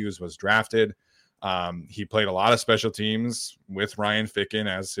Mike Hughes was drafted. He played a lot of special teams with Ryan Ficken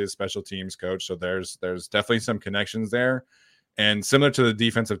as his special teams coach. So there's definitely some connections there. And similar to the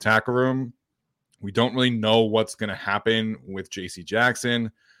defensive tackle room, we don't really know what's going to happen with JC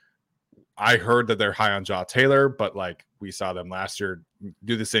Jackson. I heard that they're high on Jaw Taylor, but like we saw them last year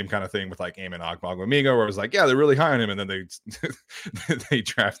do the same kind of thing with like Eamon Ogbongbemiga, where it was like, yeah, they're really high on him. And then they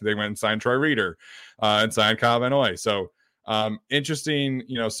went and signed Troy Reader and signed Kyle Van Noy. So interesting,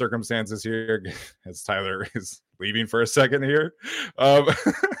 circumstances here as Tyler is leaving for a second here.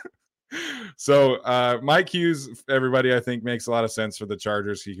 So Mike Hughes, everybody, I think makes a lot of sense for the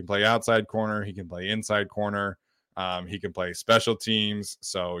Chargers. He can play outside corner. He can play inside corner. He can play special teams.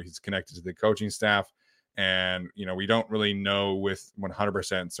 So he's connected to the coaching staff. And, we don't really know with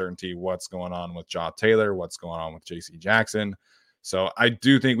 100% certainty what's going on with Jaw Taylor, what's going on with JC Jackson. So I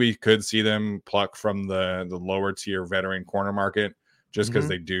do think we could see them pluck from the lower tier veteran corner market just because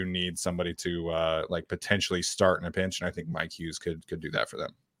they do need somebody to potentially start in a pinch. And I think Mike Hughes could do that for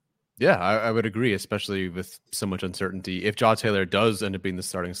them. Yeah, I would agree, especially with so much uncertainty. If Jaw Taylor does end up being the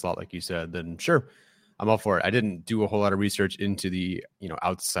starting slot, like you said, then sure, I'm all for it. I didn't do a whole lot of research into the,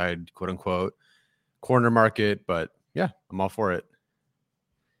 outside quote unquote corner market, but yeah, I'm all for it.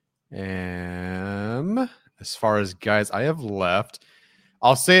 And as far as guys I have left,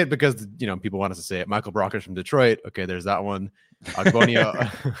 I'll say it because, people want us to say it. Michael Brockers from Detroit. Okay, there's that one. Agbonio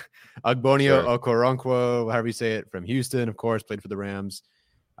Okoronkwo, however you say it, from Houston, of course, played for the Rams.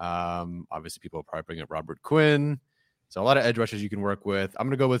 Obviously, people will probably bring up Robert Quinn. So a lot of edge rushers you can work with. I'm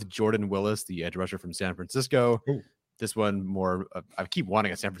going to go with Jordan Willis, the edge rusher from San Francisco. Ooh. This one more, I keep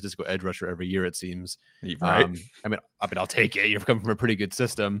wanting a San Francisco edge rusher every year, it seems. Right. I'll take it. You've come from a pretty good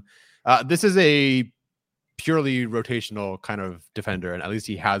system. This is a purely rotational kind of defender, and at least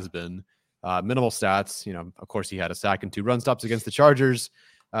he has been. Minimal stats. Of course, he had a sack and 2 run stops against the Chargers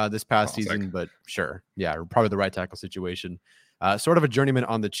this past season, but sure. Yeah, probably the right tackle situation. Sort of a journeyman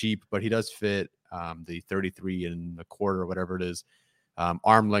on the cheap, but he does fit the 33 1/4 or whatever it is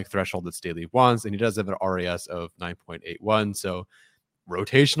arm length threshold that Staley wants, and he does have an RAS of 9.81. So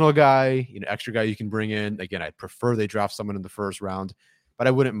rotational guy, extra guy you can bring in. Again, I'd prefer they draft someone in the first round, but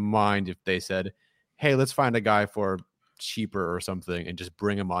I wouldn't mind if they said, hey, let's find a guy for cheaper or something and just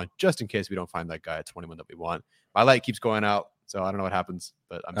bring him on just in case we don't find that guy at 21 that we want. My light keeps going out, so I don't know what happens,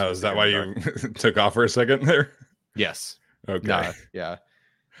 but I'm is that why you took off for a second there? Yes. Okay. Yeah.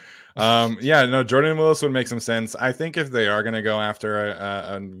 Jordan Willis would make some sense. I think if they are going to go after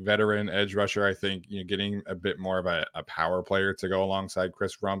a veteran edge rusher, I think getting a bit more of a power player to go alongside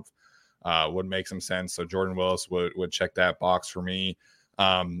Chris Rumpf would make some sense. So Jordan Willis would check that box for me.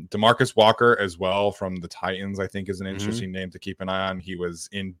 DeMarcus Walker as well from the Titans, I think, is an interesting name to keep an eye on. He was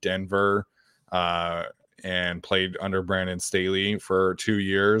in Denver and played under Brandon Staley for 2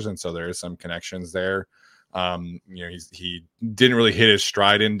 years, and so there's some connections there. He didn't really hit his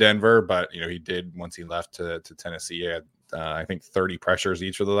stride in Denver, but he did once he left to Tennessee. He had I think 30 pressures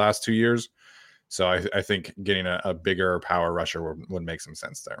each of the last 2 years. So I think getting a bigger power rusher would make some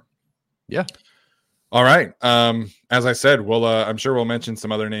sense there. Yeah. All right. As I said, I'm sure we'll mention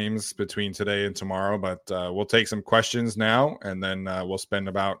some other names between today and tomorrow, but we'll take some questions now, and then we'll spend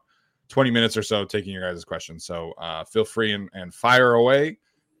about 20 minutes or so taking your guys' questions. So feel free and fire away.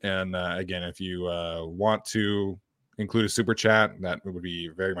 And again, if you want to include a super chat, that would be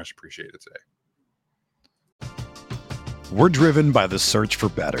very much appreciated today. We're driven by the search for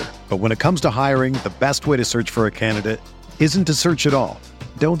better. But when it comes to hiring, the best way to search for a candidate isn't to search at all.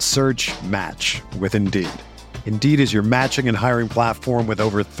 Don't search, match with Indeed. Indeed is your matching and hiring platform with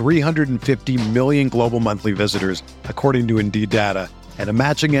over 350 million global monthly visitors, according to Indeed data, and a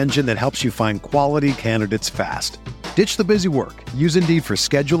matching engine that helps you find quality candidates fast. Ditch the busy work. Use Indeed for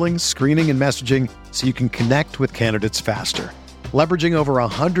scheduling, screening, and messaging so you can connect with candidates faster. Leveraging over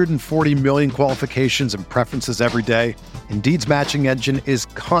 140 million qualifications and preferences every day, Indeed's matching engine is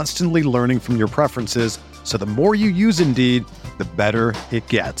constantly learning from your preferences, so the more you use Indeed, the better it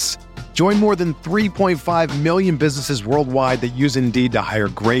gets. Join more than 3.5 million businesses worldwide that use Indeed to hire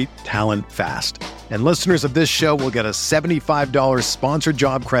great talent fast. And listeners of this show will get a $75 sponsored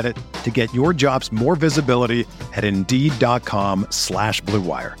job credit to get your jobs more visibility at Indeed.com/Blue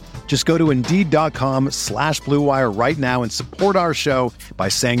Wire. Just go to Indeed.com/Blue Wire right now and support our show by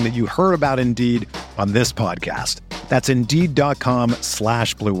saying that you heard about Indeed on this podcast. That's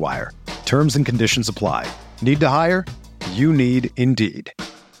Indeed.com/Blue Wire. Terms and conditions apply. Need to hire? You need Indeed.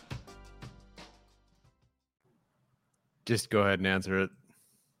 Just go ahead and answer it.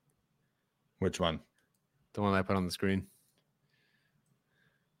 Which one? The one I put on the screen.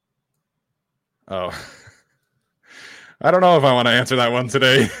 Oh, I don't know if I want to answer that one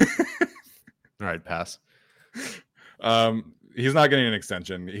today. All right, pass. He's not getting an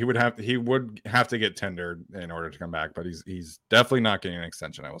extension. He would have to get tendered in order to come back, but he's definitely not getting an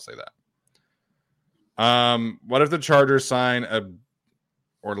extension. I will say that. What if the Chargers sign a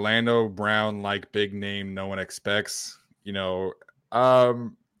Orlando Brown like big name no one expects?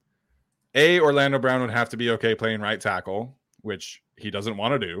 Orlando Brown would have to be okay playing right tackle, which he doesn't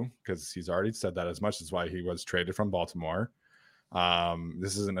want to do because he's already said that as much as why he was traded from Baltimore.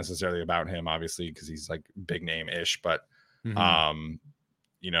 This isn't necessarily about him, obviously, because he's like big name ish, but Orlando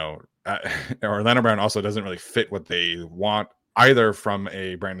Brown also doesn't really fit what they want either from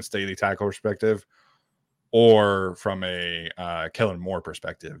a Brandon Staley tackle perspective or from a Kellen Moore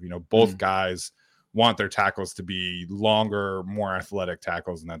perspective. Both guys want their tackles to be longer, more athletic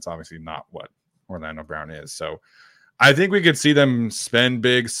tackles, and that's obviously not what Orlando Brown is. So I think we could see them spend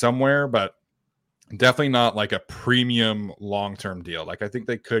big somewhere, but definitely not like a premium long-term deal. Like I think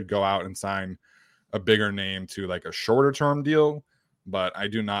they could go out and sign a bigger name to like a shorter term deal, but I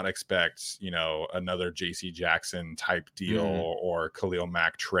do not expect, another JC Jackson type deal or Khalil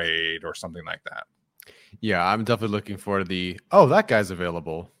Mack trade or something like that. Yeah, I'm definitely looking for that guy's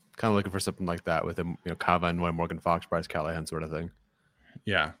available. Kind of looking for something like that with him, Kava and Morgan Fox, Bryce Callahan sort of thing.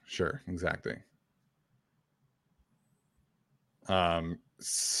 Yeah, sure. Exactly.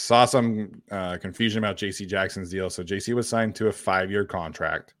 Saw some confusion about JC Jackson's deal. So JC was signed to a 5-year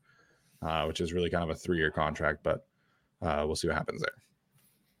contract, which is really kind of a 3-year contract, but we'll see what happens there.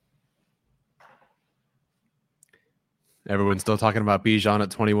 Everyone's still talking about Bijan at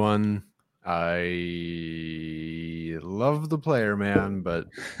 21. I love the player, man, but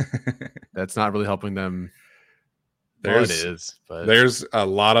that's not really helping them. There's a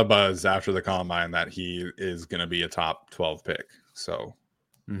lot of buzz after the combine that he is going to be a top 12 pick. So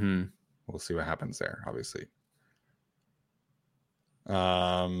we'll see what happens there, obviously.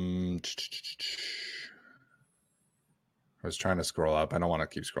 I was trying to scroll up. I don't want to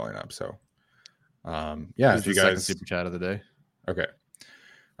keep scrolling up. So, if you guys super chat of the day. Okay.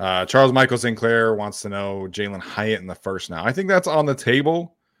 Charles Michael Sinclair wants to know Jalen Hyatt in the first now. I think that's on the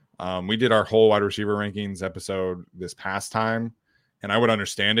table. We did our whole wide receiver rankings episode this past time, and I would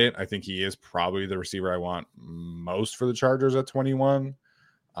understand it. I think he is probably the receiver I want most for the Chargers at 21.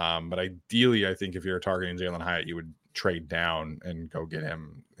 But ideally, I think if you're targeting Jalen Hyatt, you would trade down and go get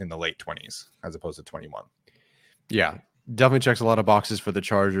him in the late 20s as opposed to 21. Yeah, definitely checks a lot of boxes for the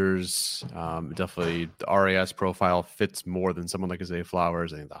Chargers. Definitely the RAS profile fits more than someone like Isaiah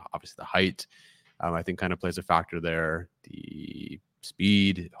Flowers. I think obviously the height, I think kind of plays a factor there. The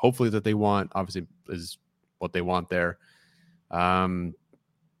speed, hopefully that they want, obviously is what they want there. I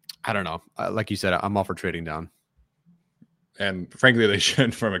don't know. Like you said, I'm all for trading down. And frankly, they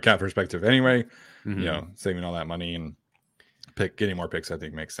should from a cap perspective anyway. Saving all that money and getting more picks, I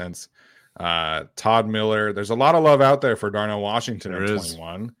think makes sense. Todd Miller, there's a lot of love out there for Darnell Washington at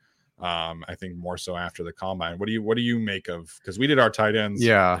 21. I think more so after the combine. What do you make of, because we did our tight ends,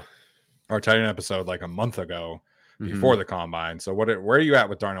 our tight end episode like a month ago before the combine. So where are you at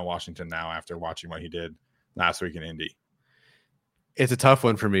with Darnell Washington now after watching what he did last week in Indy? It's a tough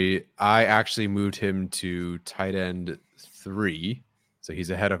one for me. I actually moved him to tight end 3, so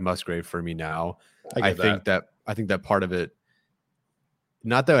he's ahead of Musgrave for me now. I think that part of it,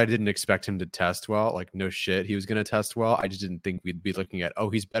 not that I didn't expect him to test well, like no shit, he was going to test well. I just didn't think we'd be looking at,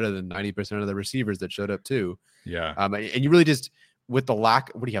 he's better than 90% of the receivers that showed up too. Yeah. And you really just, with the lack,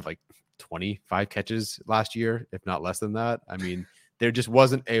 what do you have, like 25 catches last year, if not less than that? I mean, there just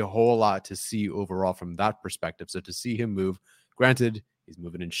wasn't a whole lot to see overall from that perspective. So to see him move, granted, he's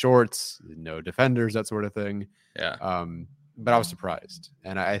moving in shorts, no defenders, that sort of thing. Yeah. But I was surprised.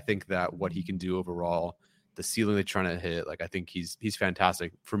 And I think that what he can do overall, the ceiling they're trying to hit, like I think he's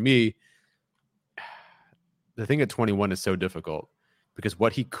fantastic. For me, the thing at 21 is so difficult because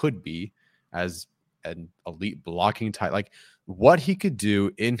what he could be as an elite blocking type, like what he could do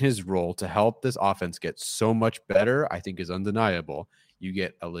in his role to help this offense get so much better, I think is undeniable. You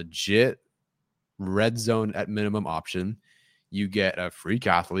get a legit red zone at minimum option. you get a freak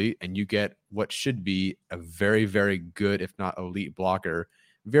athlete, and you get what should be a very, very good, if not elite blocker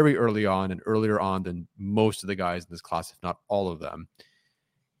very early on, and earlier on than most of the guys in this class, if not all of them.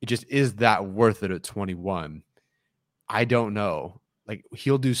 It just is that worth it at 21? I don't know. Like,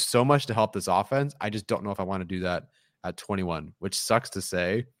 he'll do so much to help this offense. I just don't know if I want to do that at 21, which sucks to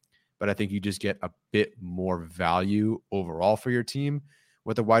say, but I think you just get a bit more value overall for your team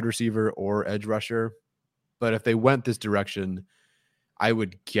with a wide receiver or edge rusher. But if they went this direction, I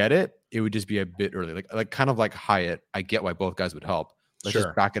would get it. It would just be a bit early, like kind of like Hyatt. I get why both guys would help. Let's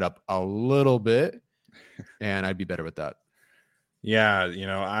just back it up a little bit, and I'd be better with that. Yeah,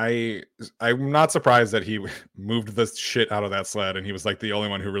 I'm not surprised that he moved the shit out of that sled, and he was like the only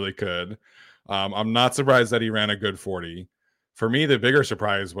one who really could. I'm not surprised that he ran a good 40. For me, the bigger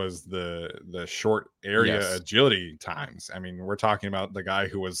surprise was the short area agility times. I mean, we're talking about the guy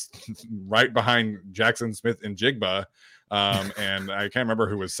who was right behind Jackson Smith and Jigba, and I can't remember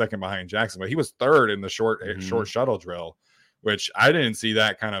who was second behind Jackson, but he was third in the short shuttle drill, which I didn't see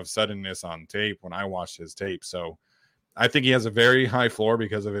that kind of suddenness on tape when I watched his tape. So I think he has a very high floor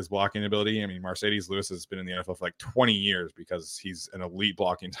because of his blocking ability. I mean, Mercedes Lewis has been in the NFL for like 20 years because he's an elite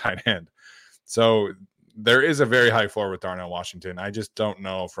blocking tight end. So there is a very high floor with Darnell Washington. I just don't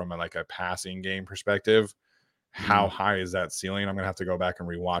know from a passing game perspective, how high is that ceiling? I'm going to have to go back and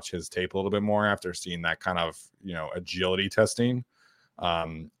rewatch his tape a little bit more after seeing that kind of, agility testing.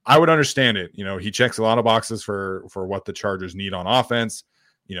 I would understand it. He checks a lot of boxes for what the Chargers need on offense.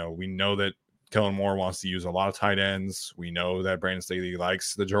 We know that Kellen Moore wants to use a lot of tight ends. We know that Brandon Staley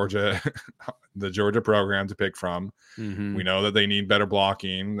likes the Georgia program to pick from. We know that they need better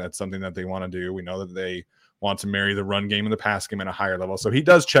blocking. That's something that they want to do. We know that they want to marry the run game and the pass game at a higher level. So he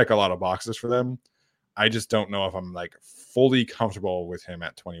does check a lot of boxes for them. I just don't know if I'm fully comfortable with him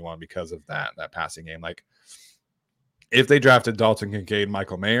at 21 because of that passing game. If they drafted Dalton Kincaid,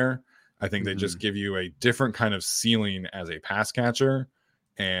 Michael Mayer, I think they just give you a different kind of ceiling as a pass catcher.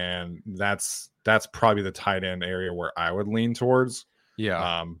 And that's probably the tight end area where I would lean towards.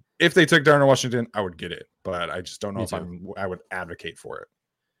 Yeah. If they took Darnell Washington, I would get it, but I just don't know if I would advocate for it.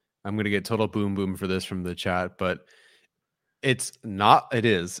 I'm going to get total boom for this from the chat, but it's not. It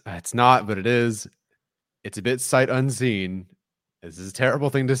is. It's not, but it is. It's a bit sight unseen. This is a terrible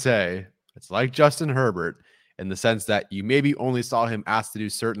thing to say. It's like Justin Herbert in the sense that you maybe only saw him asked to do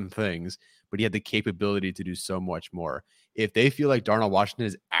certain things, but he had the capability to do so much more. If they feel like Darnell Washington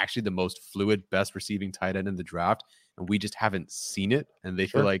is actually the most fluid, best receiving tight end in the draft, and we just haven't seen it, and they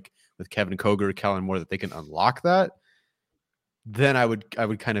feel like with Kevin Koger, Kellen Moore, that they can unlock that, then I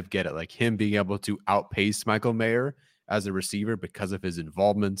would kind of get it. Like him being able to outpace Michael Mayer as a receiver because of his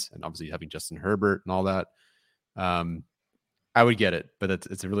involvement and obviously having Justin Herbert and all that. I would get it, but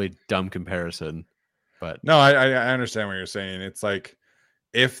it's a really dumb comparison. But no, I understand what you're saying. It's like,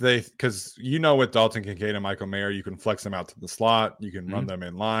 because with Dalton Kincaid and Michael Mayer, you can flex them out to the slot. You can run them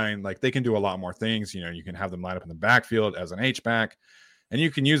in line. They can do a lot more things. You can have them line up in the backfield as an H-back, and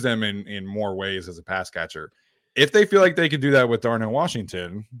you can use them in more ways as a pass catcher. If they feel like they could do that with Darnell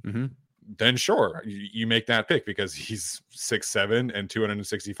Washington, then sure, you make that pick because he's 6'7" and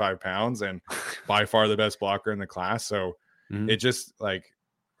 265 pounds and by far the best blocker in the class. So it just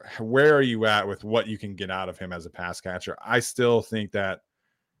where are you at with what you can get out of him as a pass catcher? I still think that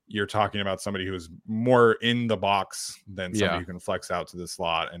you're talking about somebody who's more in the box than somebody who can flex out to the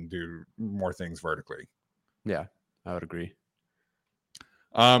slot and do more things vertically. Yeah, I would agree.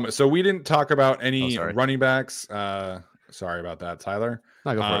 So we didn't talk about any running backs. Sorry about that, Tyler.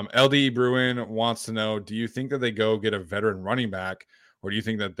 LD Bruin wants to know, do you think that they go get a veteran running back, or do you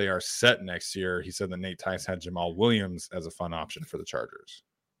think that they are set next year? He said that Nate Tice had Jamal Williams as a fun option for the Chargers.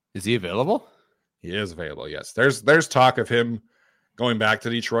 Is he available? He is available, yes. There's talk of him going back to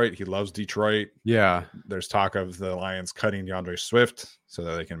Detroit. He loves Detroit. Yeah. There's talk of the Lions cutting DeAndre Swift so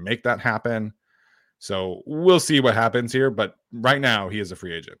that they can make that happen. So we'll see what happens here. But right now, he is a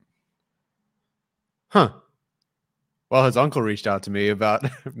free agent. Huh. Well, his uncle reached out to me about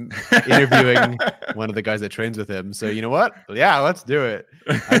interviewing one of the guys that trains with him. So you know what? Yeah, let's do it.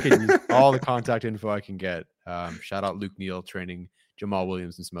 I can use all the contact info I can get. Shout out Luke Neal training Jamal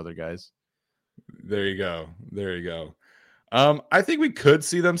Williams and some other guys. There you go. I think we could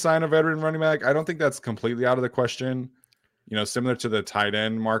see them sign a veteran running back. I don't think that's completely out of the question. Similar to the tight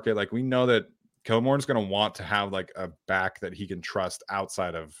end market, we know that Killmore's going to want to have a back that he can trust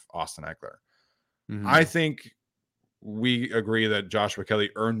outside of Austin Eckler. I think we agree that Joshua Kelly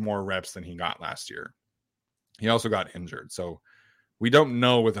earned more reps than he got last year. He also got injured. So we don't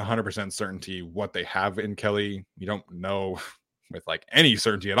know with 100% certainty what they have in Kelly. You don't know with any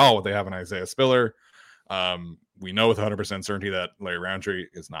certainty at all what they have in Isaiah Spiller. we know with 100% certainty that Larry Roundtree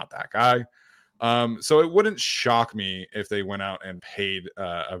is not that guy. So it wouldn't shock me if they went out and paid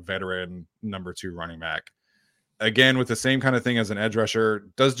a veteran number 2 running back. Again, with the same kind of thing as an edge rusher,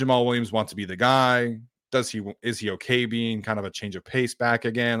 does Jamal Williams want to be the guy? Is he okay being kind of a change of pace back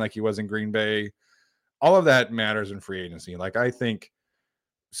again, like he was in Green Bay? All of that matters in free agency. Like, I think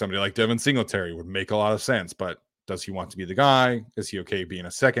somebody like Devin Singletary would make a lot of sense, but does he want to be the guy? Is he okay being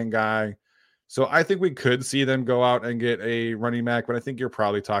a second guy? So I think we could see them go out and get a running back, but I think you're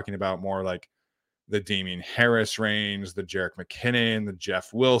probably talking about more like the Damian Harris range, the Jerick McKinnon, the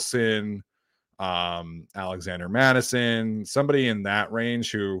Jeff Wilson, Alexander Madison, somebody in that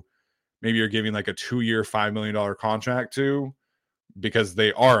range who maybe you're giving like a 2-year, $5 million contract to, because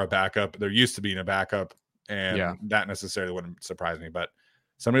they are a backup. They're used to being a backup, and that necessarily wouldn't surprise me. But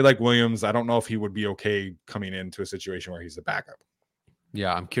somebody like Williams, I don't know if he would be okay coming into a situation where he's the backup.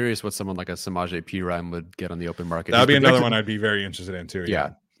 Yeah, I'm curious what someone like a Samaje Perine would get on the open market. That'd be another one I'd be very interested in too.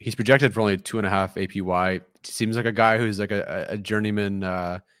 Yeah. He's projected for only 2.5 APY. Seems like a guy who's like a journeyman,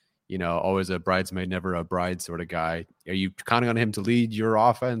 always a bridesmaid, never a bride sort of guy. Are you counting on him to lead your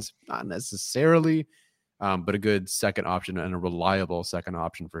offense? Not necessarily, but a good second option and a reliable second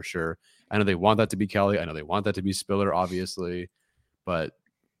option for sure. I know they want that to be Kelly. I know they want that to be Spiller, obviously. But,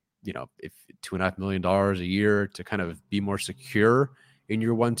 if $2.5 million a year to kind of be more secure in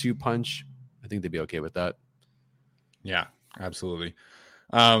your 1-2 punch, I think they'd be okay with that. Yeah, absolutely.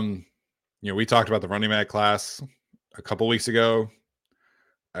 We talked about the running back class a couple weeks ago.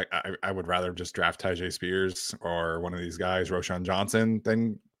 I would rather just draft Tyjae Spears or one of these guys, Roschon Johnson,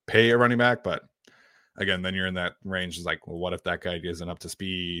 than pay a running back. But again, then you're in that range. Is like, well, what if that guy isn't up to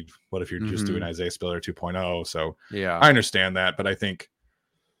speed? What if you're just doing Isaiah Spiller 2.0? So yeah, I understand that. But I think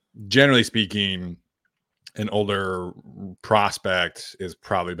generally speaking, an older prospect is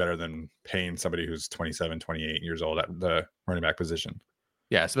probably better than paying somebody who's 27, 28 years old at the running back position.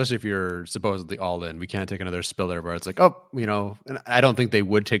 Yeah, especially if you're supposedly all in. We can't take another Spiller where it's like, and I don't think they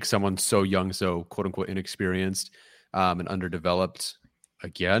would take someone so young, so quote unquote inexperienced and underdeveloped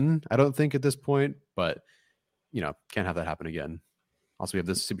again. I don't think at this point, but can't have that happen again. Also, we have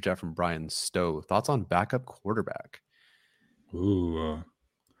this super chat from Brian Stowe. Thoughts on backup quarterback? Ooh.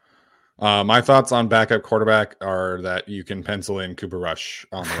 My thoughts on backup quarterback are that you can pencil in Cooper Rush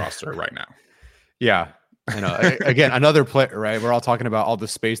on the roster right now. Yeah. I know. Again, another player, right? We're all talking about all the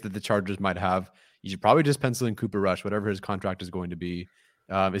space that the Chargers might have. You should probably just pencil in Cooper Rush, whatever his contract is going to be.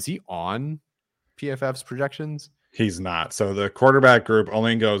 Is he on PFF's projections? He's not. So the quarterback group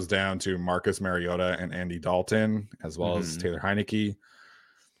only goes down to Marcus Mariota and Andy Dalton, as well as Taylor Heineke.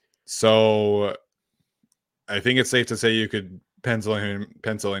 So I think it's safe to say you could pencil him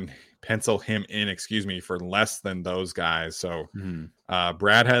in, for less than those guys. So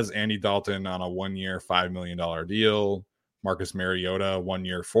Brad has Andy Dalton on a 1-year, $5 million deal. Marcus Mariota, 1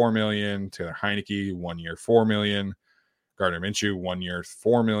 year, $4 million. Taylor Heineke, 1 year, $4 million. Gardner Minshew, 1 year,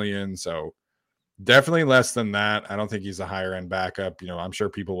 $4 million. So definitely less than that. I don't think he's a higher end backup. I'm sure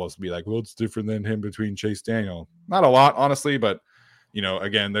people will be like, well, it's different than him between Chase Daniel. Not a lot, honestly, but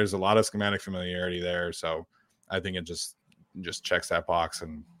again, there's a lot of schematic familiarity there. So I think it just checks that box.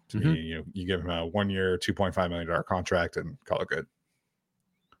 And to me, you give him a 1 year, $2.5 million contract and call it good.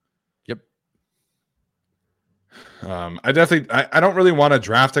 Yep. I don't really want to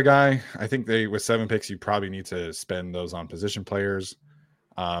draft a guy. I think with 7 picks, you probably need to spend those on position players.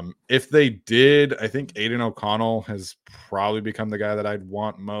 If they did, I think Aiden O'Connell has probably become the guy that I'd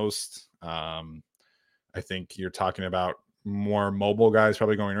want most. I think you're talking about more mobile guys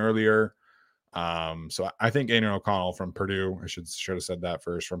probably going earlier. So I think Aiden O'Connell from Purdue, I should have said that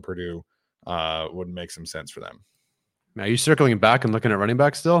first, from Purdue, would make some sense for them. Are you circling back and looking at running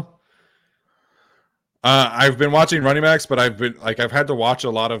back still? I've been watching running backs, but I've had to watch a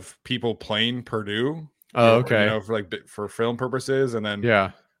lot of people playing Purdue. Oh, okay. For film purposes. And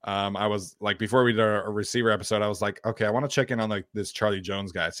then, I was like, before we did a receiver episode, I was like, okay, I want to check in on like this Charlie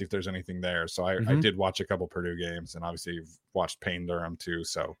Jones guy, see if there's anything there. So I did watch a couple Purdue games, and obviously you've watched Payne Durham too.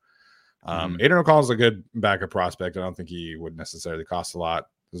 So Aiden O'Connell is a good backup prospect. I don't think he would necessarily cost a lot.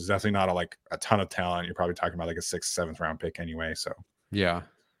 There's definitely not a ton of talent. You're probably talking about like a 6th, 7th round pick anyway. So yeah,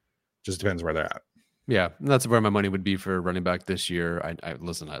 just depends where they're at. Yeah, that's where my money would be for running back this year. I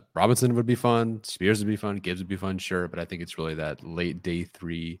listen, Robinson would be fun, Spears would be fun, Gibbs would be fun, sure, but I think it's really that late day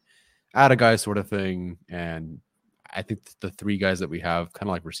 3 add a guy sort of thing. And I think the 3 guys that we have, kind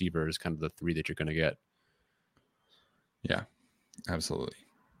of like receivers, kind of the 3 that you're going to get. Yeah, absolutely.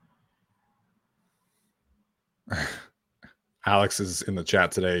 Alex is in the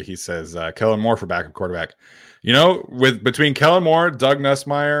chat today. He says Kellen Moore for backup quarterback. Between Kellen Moore, Doug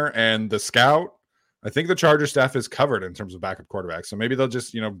Nussmeier, and the scout, I think the Charger staff is covered in terms of backup quarterbacks. So maybe they'll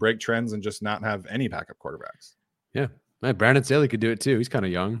just, break trends and just not have any backup quarterbacks. Yeah. Brandon Staley could do it too. He's kind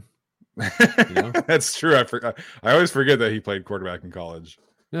of young. That's true. I always forget that he played quarterback in college.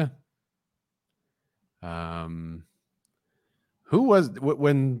 Yeah. Who was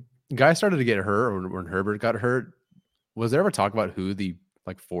when guys started to get hurt, or when Herbert got hurt? Was there ever talk about who the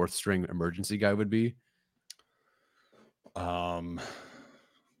fourth string emergency guy would be? I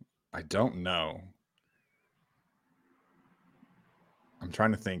don't know. I'm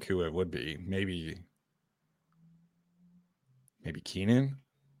trying to think who it would be. Maybe Keenan.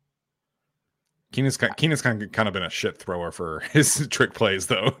 Keenan's kind of been a shit thrower for his trick plays,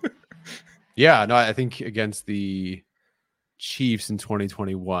 though. Yeah, no, I think against the Chiefs in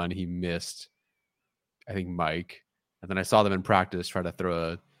 2021, he missed, I think, Mike. And then I saw them in practice try to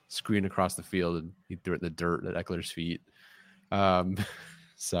throw a screen across the field, and he threw it in the dirt at Eckler's feet.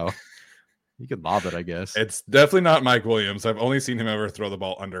 So you could lob it, I guess. It's definitely not Mike Williams. I've only seen him ever throw the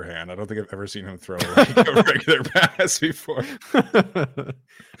ball underhand. I don't think I've ever seen him throw a regular pass before.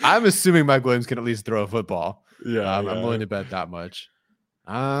 I'm assuming Mike Williams can at least throw a football. Yeah, I'm willing to bet that much.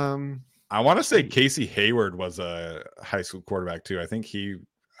 I want to say Casey Hayward was a high school quarterback too. I think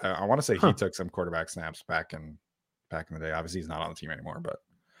I want to say he took some quarterback snaps back in the day. Obviously, he's not on the team anymore, but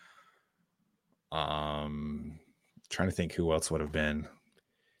trying to think who else would have been.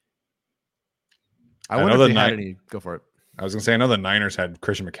 I wonder if they had any. Go for it. I was gonna say I know the Niners had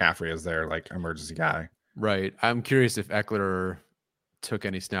Christian McCaffrey as their emergency guy. Right. I'm curious if Eckler took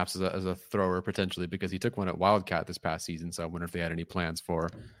any snaps as a thrower potentially, because he took one at Wildcat this past season. So I wonder if they had any plans for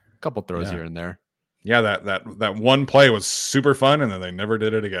a couple throws here and there. Yeah, that one play was super fun, and then they never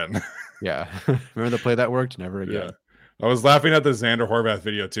did it again. Yeah. Remember the play that worked? Never again. Yeah. I was laughing at the Xander Horvath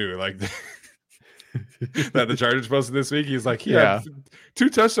video too, that the Chargers posted this week. He's like, he had 2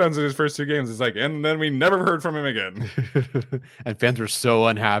 touchdowns in his first 2 games. It's and then we never heard from him again. And fans were so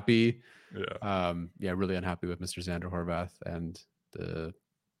unhappy. Yeah. Really unhappy with Mr. Xander Horvath and the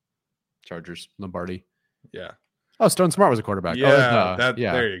Chargers, Lombardi. Yeah. Oh, Stone Smart was a quarterback. Yeah,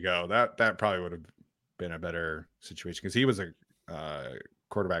 there you go. That probably would have been a better situation, because he was a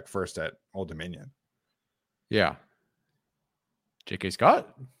quarterback first at Old Dominion. Yeah. J.K.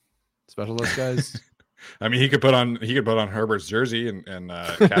 Scott, specialist guys. I mean, he could put on Herbert's jersey, and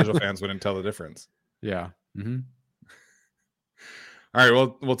casual fans wouldn't tell the difference. Yeah. Mm-hmm. All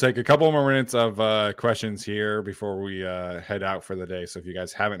right, we'll take a couple more minutes of questions here before we head out for the day. So if you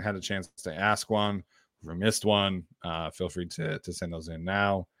guys haven't had a chance to ask one or missed one, feel free to send those in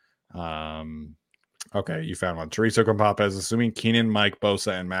now. Okay, you found one. Teresa Compapes, assuming Keenan, Mike,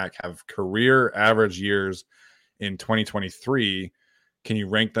 Bosa, and Mack have career average years in 2023, can you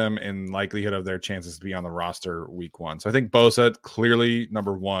rank them in likelihood of their chances to be on the roster week 1? So I think Bosa clearly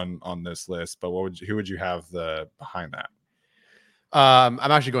number 1 on this list, but who would you have behind that? I'm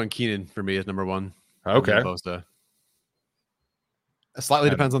actually going Keenan for me as number 1. Okay. Bosa. It slightly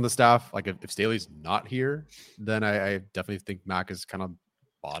depends on the staff. If Staley's not here, then I definitely think Mack is kind of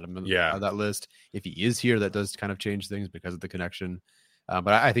bottom of that list. If he is here, that does kind of change things because of the connection. But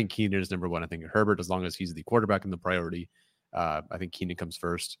I think Keenan is number 1. I think Herbert, as long as he's the quarterback and the priority, I think Keenan comes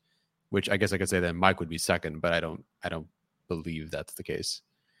first, which I guess I could say then Mike would be second, but I don't believe that's the case.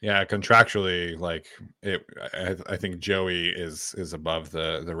 Yeah, contractually, I think Joey is above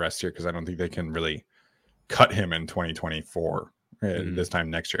the rest here, because I don't think they can really cut him in 2024. This time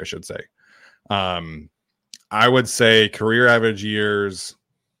next year, I should say. I would say career average years,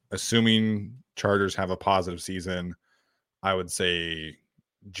 assuming Chargers have a positive season, I would say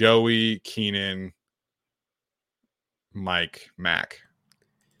Joey, Keenan, Mike, Mack.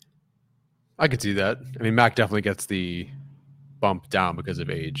 I could see that. I mean, Mack definitely gets the bump down because of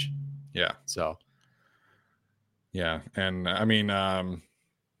age. Yeah. So. Yeah. And I mean,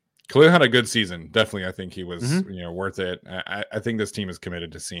 Khalil had a good season. Definitely. I think he was, worth it. I think this team is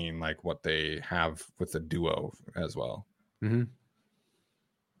committed to seeing what they have with the duo as well. Mm-hmm.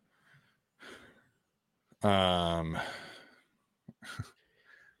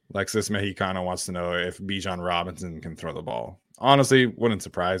 Lexus Mexicano wants to know if Bijan Robinson can throw the ball. Honestly, wouldn't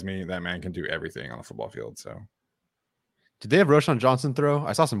surprise me. That man can do everything on the football field. So, did they have Roshan Johnson throw?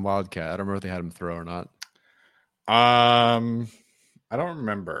 I saw some Wildcat. I don't remember if they had him throw or not. I don't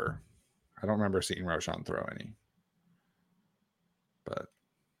remember. I don't remember seeing Roshan throw any. But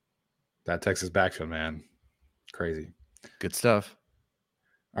that Texas backfield, man, crazy. Good stuff.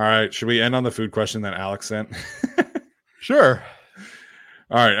 All right, should we end on the food question that Alex sent? Sure.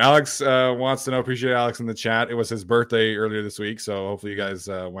 All right, Alex wants to know, appreciate Alex in the chat. It was his birthday earlier this week, so hopefully you guys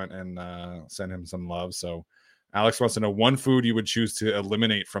went and sent him some love. So Alex wants to know one food you would choose to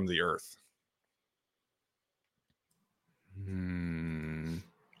eliminate from the earth.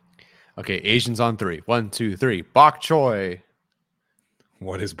 Okay, Asians on 3. 1, 2, 3. Bok choy.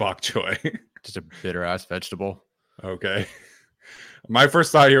 What is bok choy? Just a bitter ass vegetable. Okay. My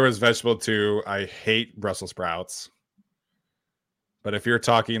first thought here was vegetable too. I hate Brussels sprouts. But if you're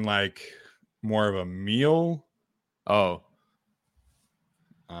talking like more of a meal, I'm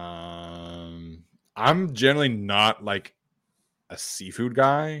generally not like a seafood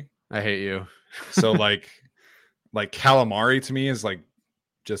guy. I hate you. So like calamari to me is like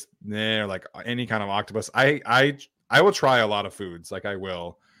just or like any kind of octopus. I will try a lot of foods. Like I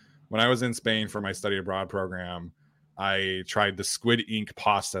will. When I was in Spain for my study abroad program, I tried the squid ink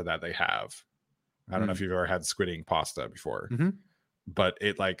pasta that they have. I don't know if you've ever had squid ink pasta before. But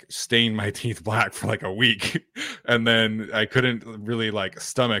it like stained my teeth black for like a week. And then I couldn't really like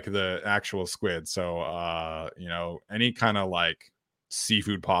stomach the actual squid. So, any kind of like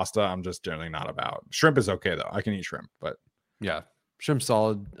seafood pasta, I'm just generally not about. Shrimp is okay though. I can eat shrimp, but yeah, shrimp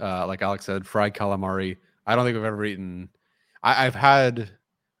solid. Like Alex said, fried calamari. I don't think I've ever eaten. I've had,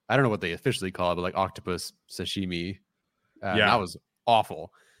 I don't know what they officially call it, but like octopus sashimi. That was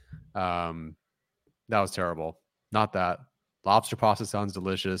awful. That was terrible. Not that. Lobster pasta sounds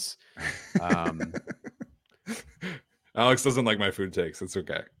delicious. Alex doesn't like my food takes. It's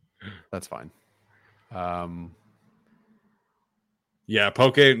okay. That's fine. Yeah,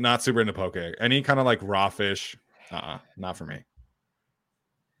 poke, not super into poke. Any kind of like raw fish, not for me.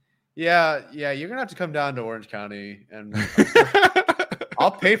 Yeah, you're gonna have to come down to Orange County, and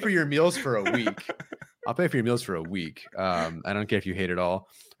I'll pay for your meals for a week. I don't care if you hate it all.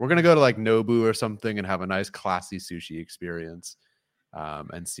 We're gonna go to like Nobu or something and have a nice classy sushi experience,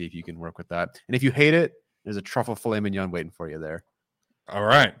 and see if you can work with that. And if you hate it, there's a truffle filet mignon waiting for you there. All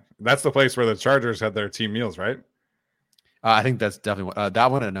right, that's the place where the Chargers had their team meals, right? I think that's definitely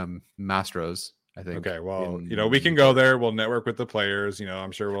that one and Mastro's. I think. Okay, well, we can go there. We'll network with the players.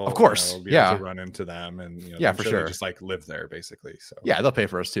 I'm sure we'll, of course, be able to run into them, and I'm for sure sure. They just like live there, basically. So yeah, they'll pay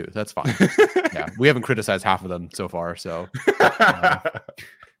for us too. That's fine. Yeah, we haven't criticized half of them so far, so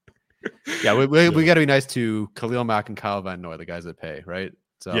yeah, we got to be nice to Khalil Mack and Kyle Van Noy, the guys that pay, right?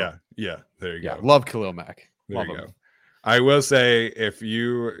 So yeah, there you go. Love Khalil Mack. There you go. I will say, if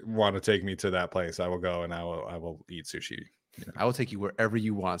you want to take me to that place, I will go and I will eat sushi. I will take you wherever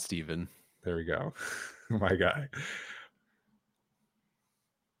you want, Steven. There we go. My guy.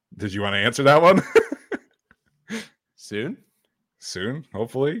 Did you want to answer that one? Soon,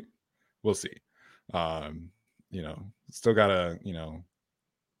 hopefully. We'll see. Still gotta,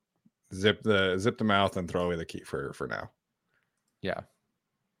 zip the mouth and throw away the key for now. Yeah.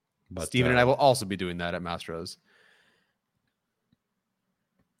 But Steven and I will also be doing that at Mastro's.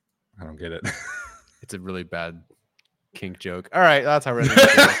 I don't get it. It's a really bad kink joke. All right, that's how we're ending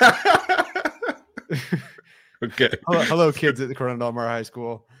Okay. Hello, kids at the Corona Del Mar High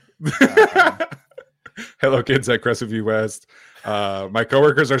School. Hello, kids at Crescent West. My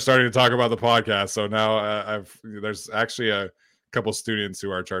coworkers are starting to talk about the podcast, so now there's actually a couple students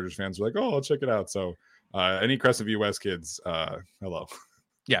who are Chargers fans who are like, "Oh, I'll check it out." So, any Crescent West kids, hello.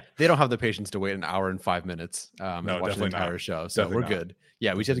 Yeah, they don't have the patience to wait an hour and 5 minutes and watch the entire show, so we're good.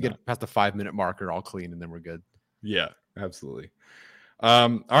 Yeah, we just have to get past the 5-minute marker all clean, and then we're good. Yeah, absolutely.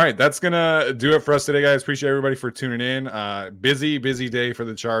 All right, that's gonna do it for us today, guys. Appreciate everybody for tuning in. Busy day for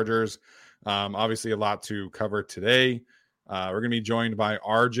the Chargers. Obviously a lot to cover today. We're gonna be joined by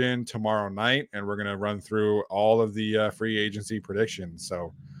Arjun tomorrow night, and we're gonna run through all of the free agency predictions.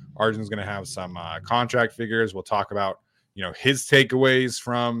 So Arjun's gonna have some contract figures. We'll talk about his takeaways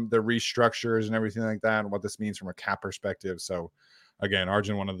from the restructures and everything like that, and what this means from a cap perspective. So again,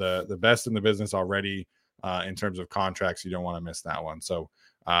 Arjun, one of the best in the business already. In terms of contracts, you don't want to miss that one. So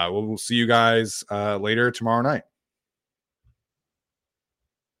we'll see you guys later tomorrow night.